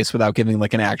giving advice without giving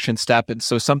like an action step. And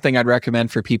so something I'd recommend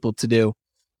for people to do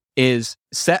is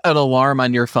set an alarm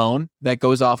on your phone that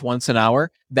goes off once an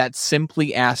hour that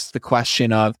simply asks the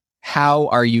question of, how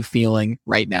are you feeling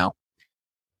right now?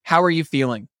 How are you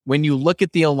feeling? When you look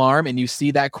at the alarm and you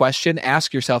see that question,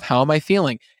 ask yourself, how am I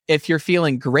feeling? If you're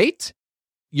feeling great,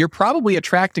 you're probably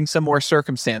attracting some more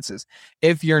circumstances.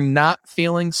 If you're not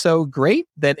feeling so great,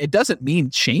 then it doesn't mean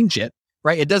change it,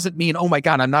 right? It doesn't mean, oh my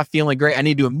God, I'm not feeling great, I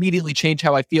need to immediately change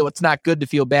how I feel. It's not good to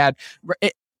feel bad.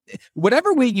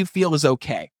 Whatever way you feel is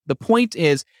okay. The point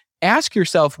is, ask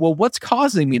yourself, well, what's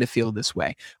causing me to feel this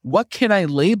way? What can I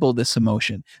label this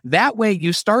emotion? That way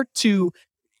you start to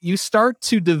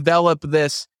develop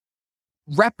this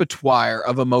repertoire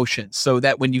of emotions so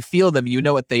that when you feel them, you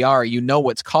know what they are, you know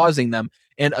what's causing them.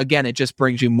 And again, it just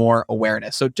brings you more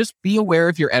awareness. So just be aware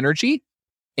of your energy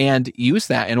and use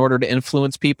that in order to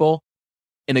influence people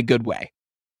in a good way.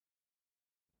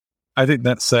 I think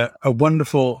that's a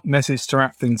wonderful message to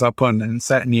wrap things up on, and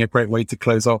certainly a great way to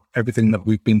close off everything that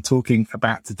we've been talking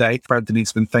about today. Brandon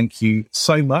Eastman, thank you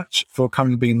so much for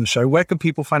coming and being on the show. Where can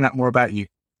people find out more about you?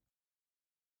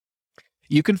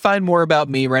 You can find more about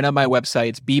me right on my website.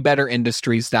 It's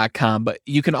BeBetterIndustries.com. But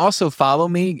you can also follow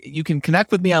me. You can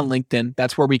connect with me on LinkedIn.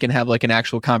 That's where we can have like an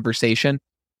actual conversation.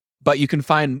 But you can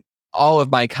find all of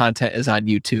my content is on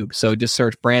YouTube. So just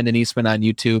search Brandon Eastman on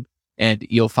YouTube and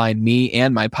you'll find me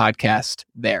and my podcast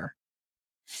there.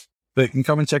 But you can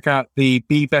come and check out the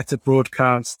Be Better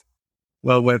broadcast.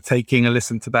 Well, we're taking a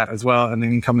listen to that as well, and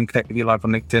then come and connect with you live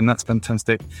on LinkedIn. That's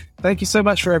fantastic. Thank you so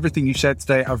much for everything you shared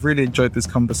today. I've really enjoyed this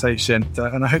conversation,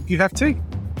 and I hope you have too.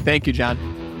 Thank you, John.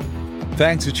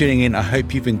 Thanks for tuning in. I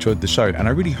hope you've enjoyed the show, and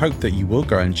I really hope that you will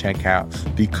go and check out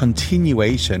the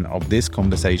continuation of this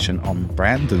conversation on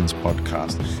Brandon's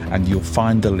podcast, and you'll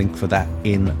find the link for that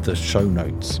in the show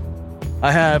notes.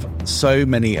 I have so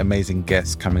many amazing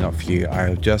guests coming up for you. I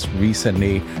have just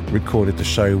recently recorded the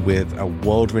show with a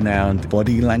world-renowned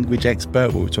body language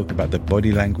expert. We were talking about the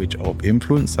body language of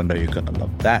influence. I know you're going to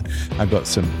love that. I've got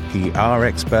some PR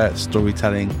experts,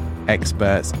 storytelling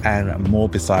experts, and more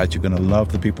besides. You're going to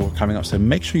love the people who are coming up. So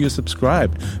make sure you're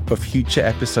subscribed for future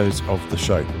episodes of the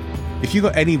show. If you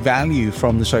got any value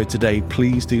from the show today,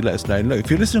 please do let us know. Look,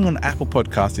 if you're listening on Apple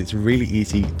Podcasts, it's really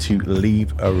easy to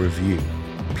leave a review.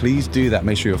 Please do that.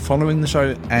 Make sure you're following the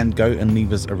show and go and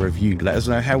leave us a review. Let us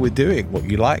know how we're doing, what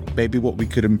you like, maybe what we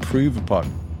could improve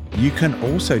upon. You can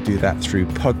also do that through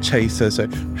Podchaser. So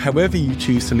however you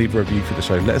choose to leave a review for the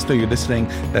show, let us know you're listening,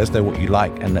 let us know what you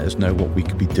like, and let us know what we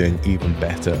could be doing even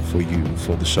better for you,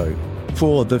 for the show,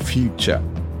 for the future.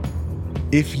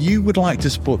 If you would like to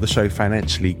support the show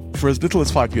financially, for as little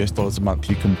as $5 a month,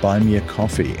 you can buy me a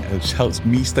coffee, which helps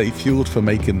me stay fueled for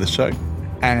making the show,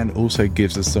 and also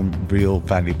gives us some real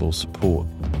valuable support.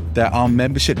 There are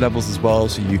membership levels as well,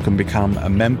 so you can become a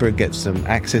member and get some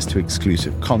access to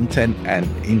exclusive content and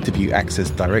interview access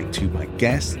direct to my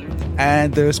guests.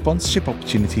 And there are sponsorship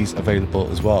opportunities available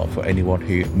as well for anyone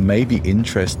who may be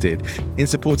interested in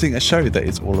supporting a show that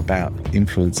is all about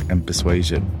influence and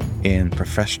persuasion in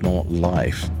professional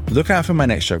life. Look out for my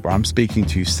next show where I'm speaking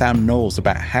to Sam Knowles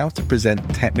about how to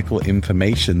present technical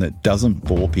information that doesn't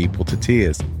bore people to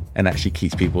tears and actually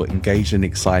keeps people engaged and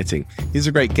exciting. He's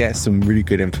a great guest, some really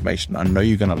good information. I know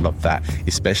you're going to love that,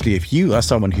 especially if you are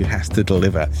someone who has to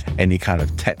deliver any kind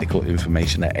of technical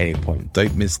information at any point.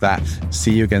 Don't miss that.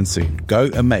 See you again soon. Go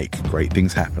and make great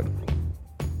things happen.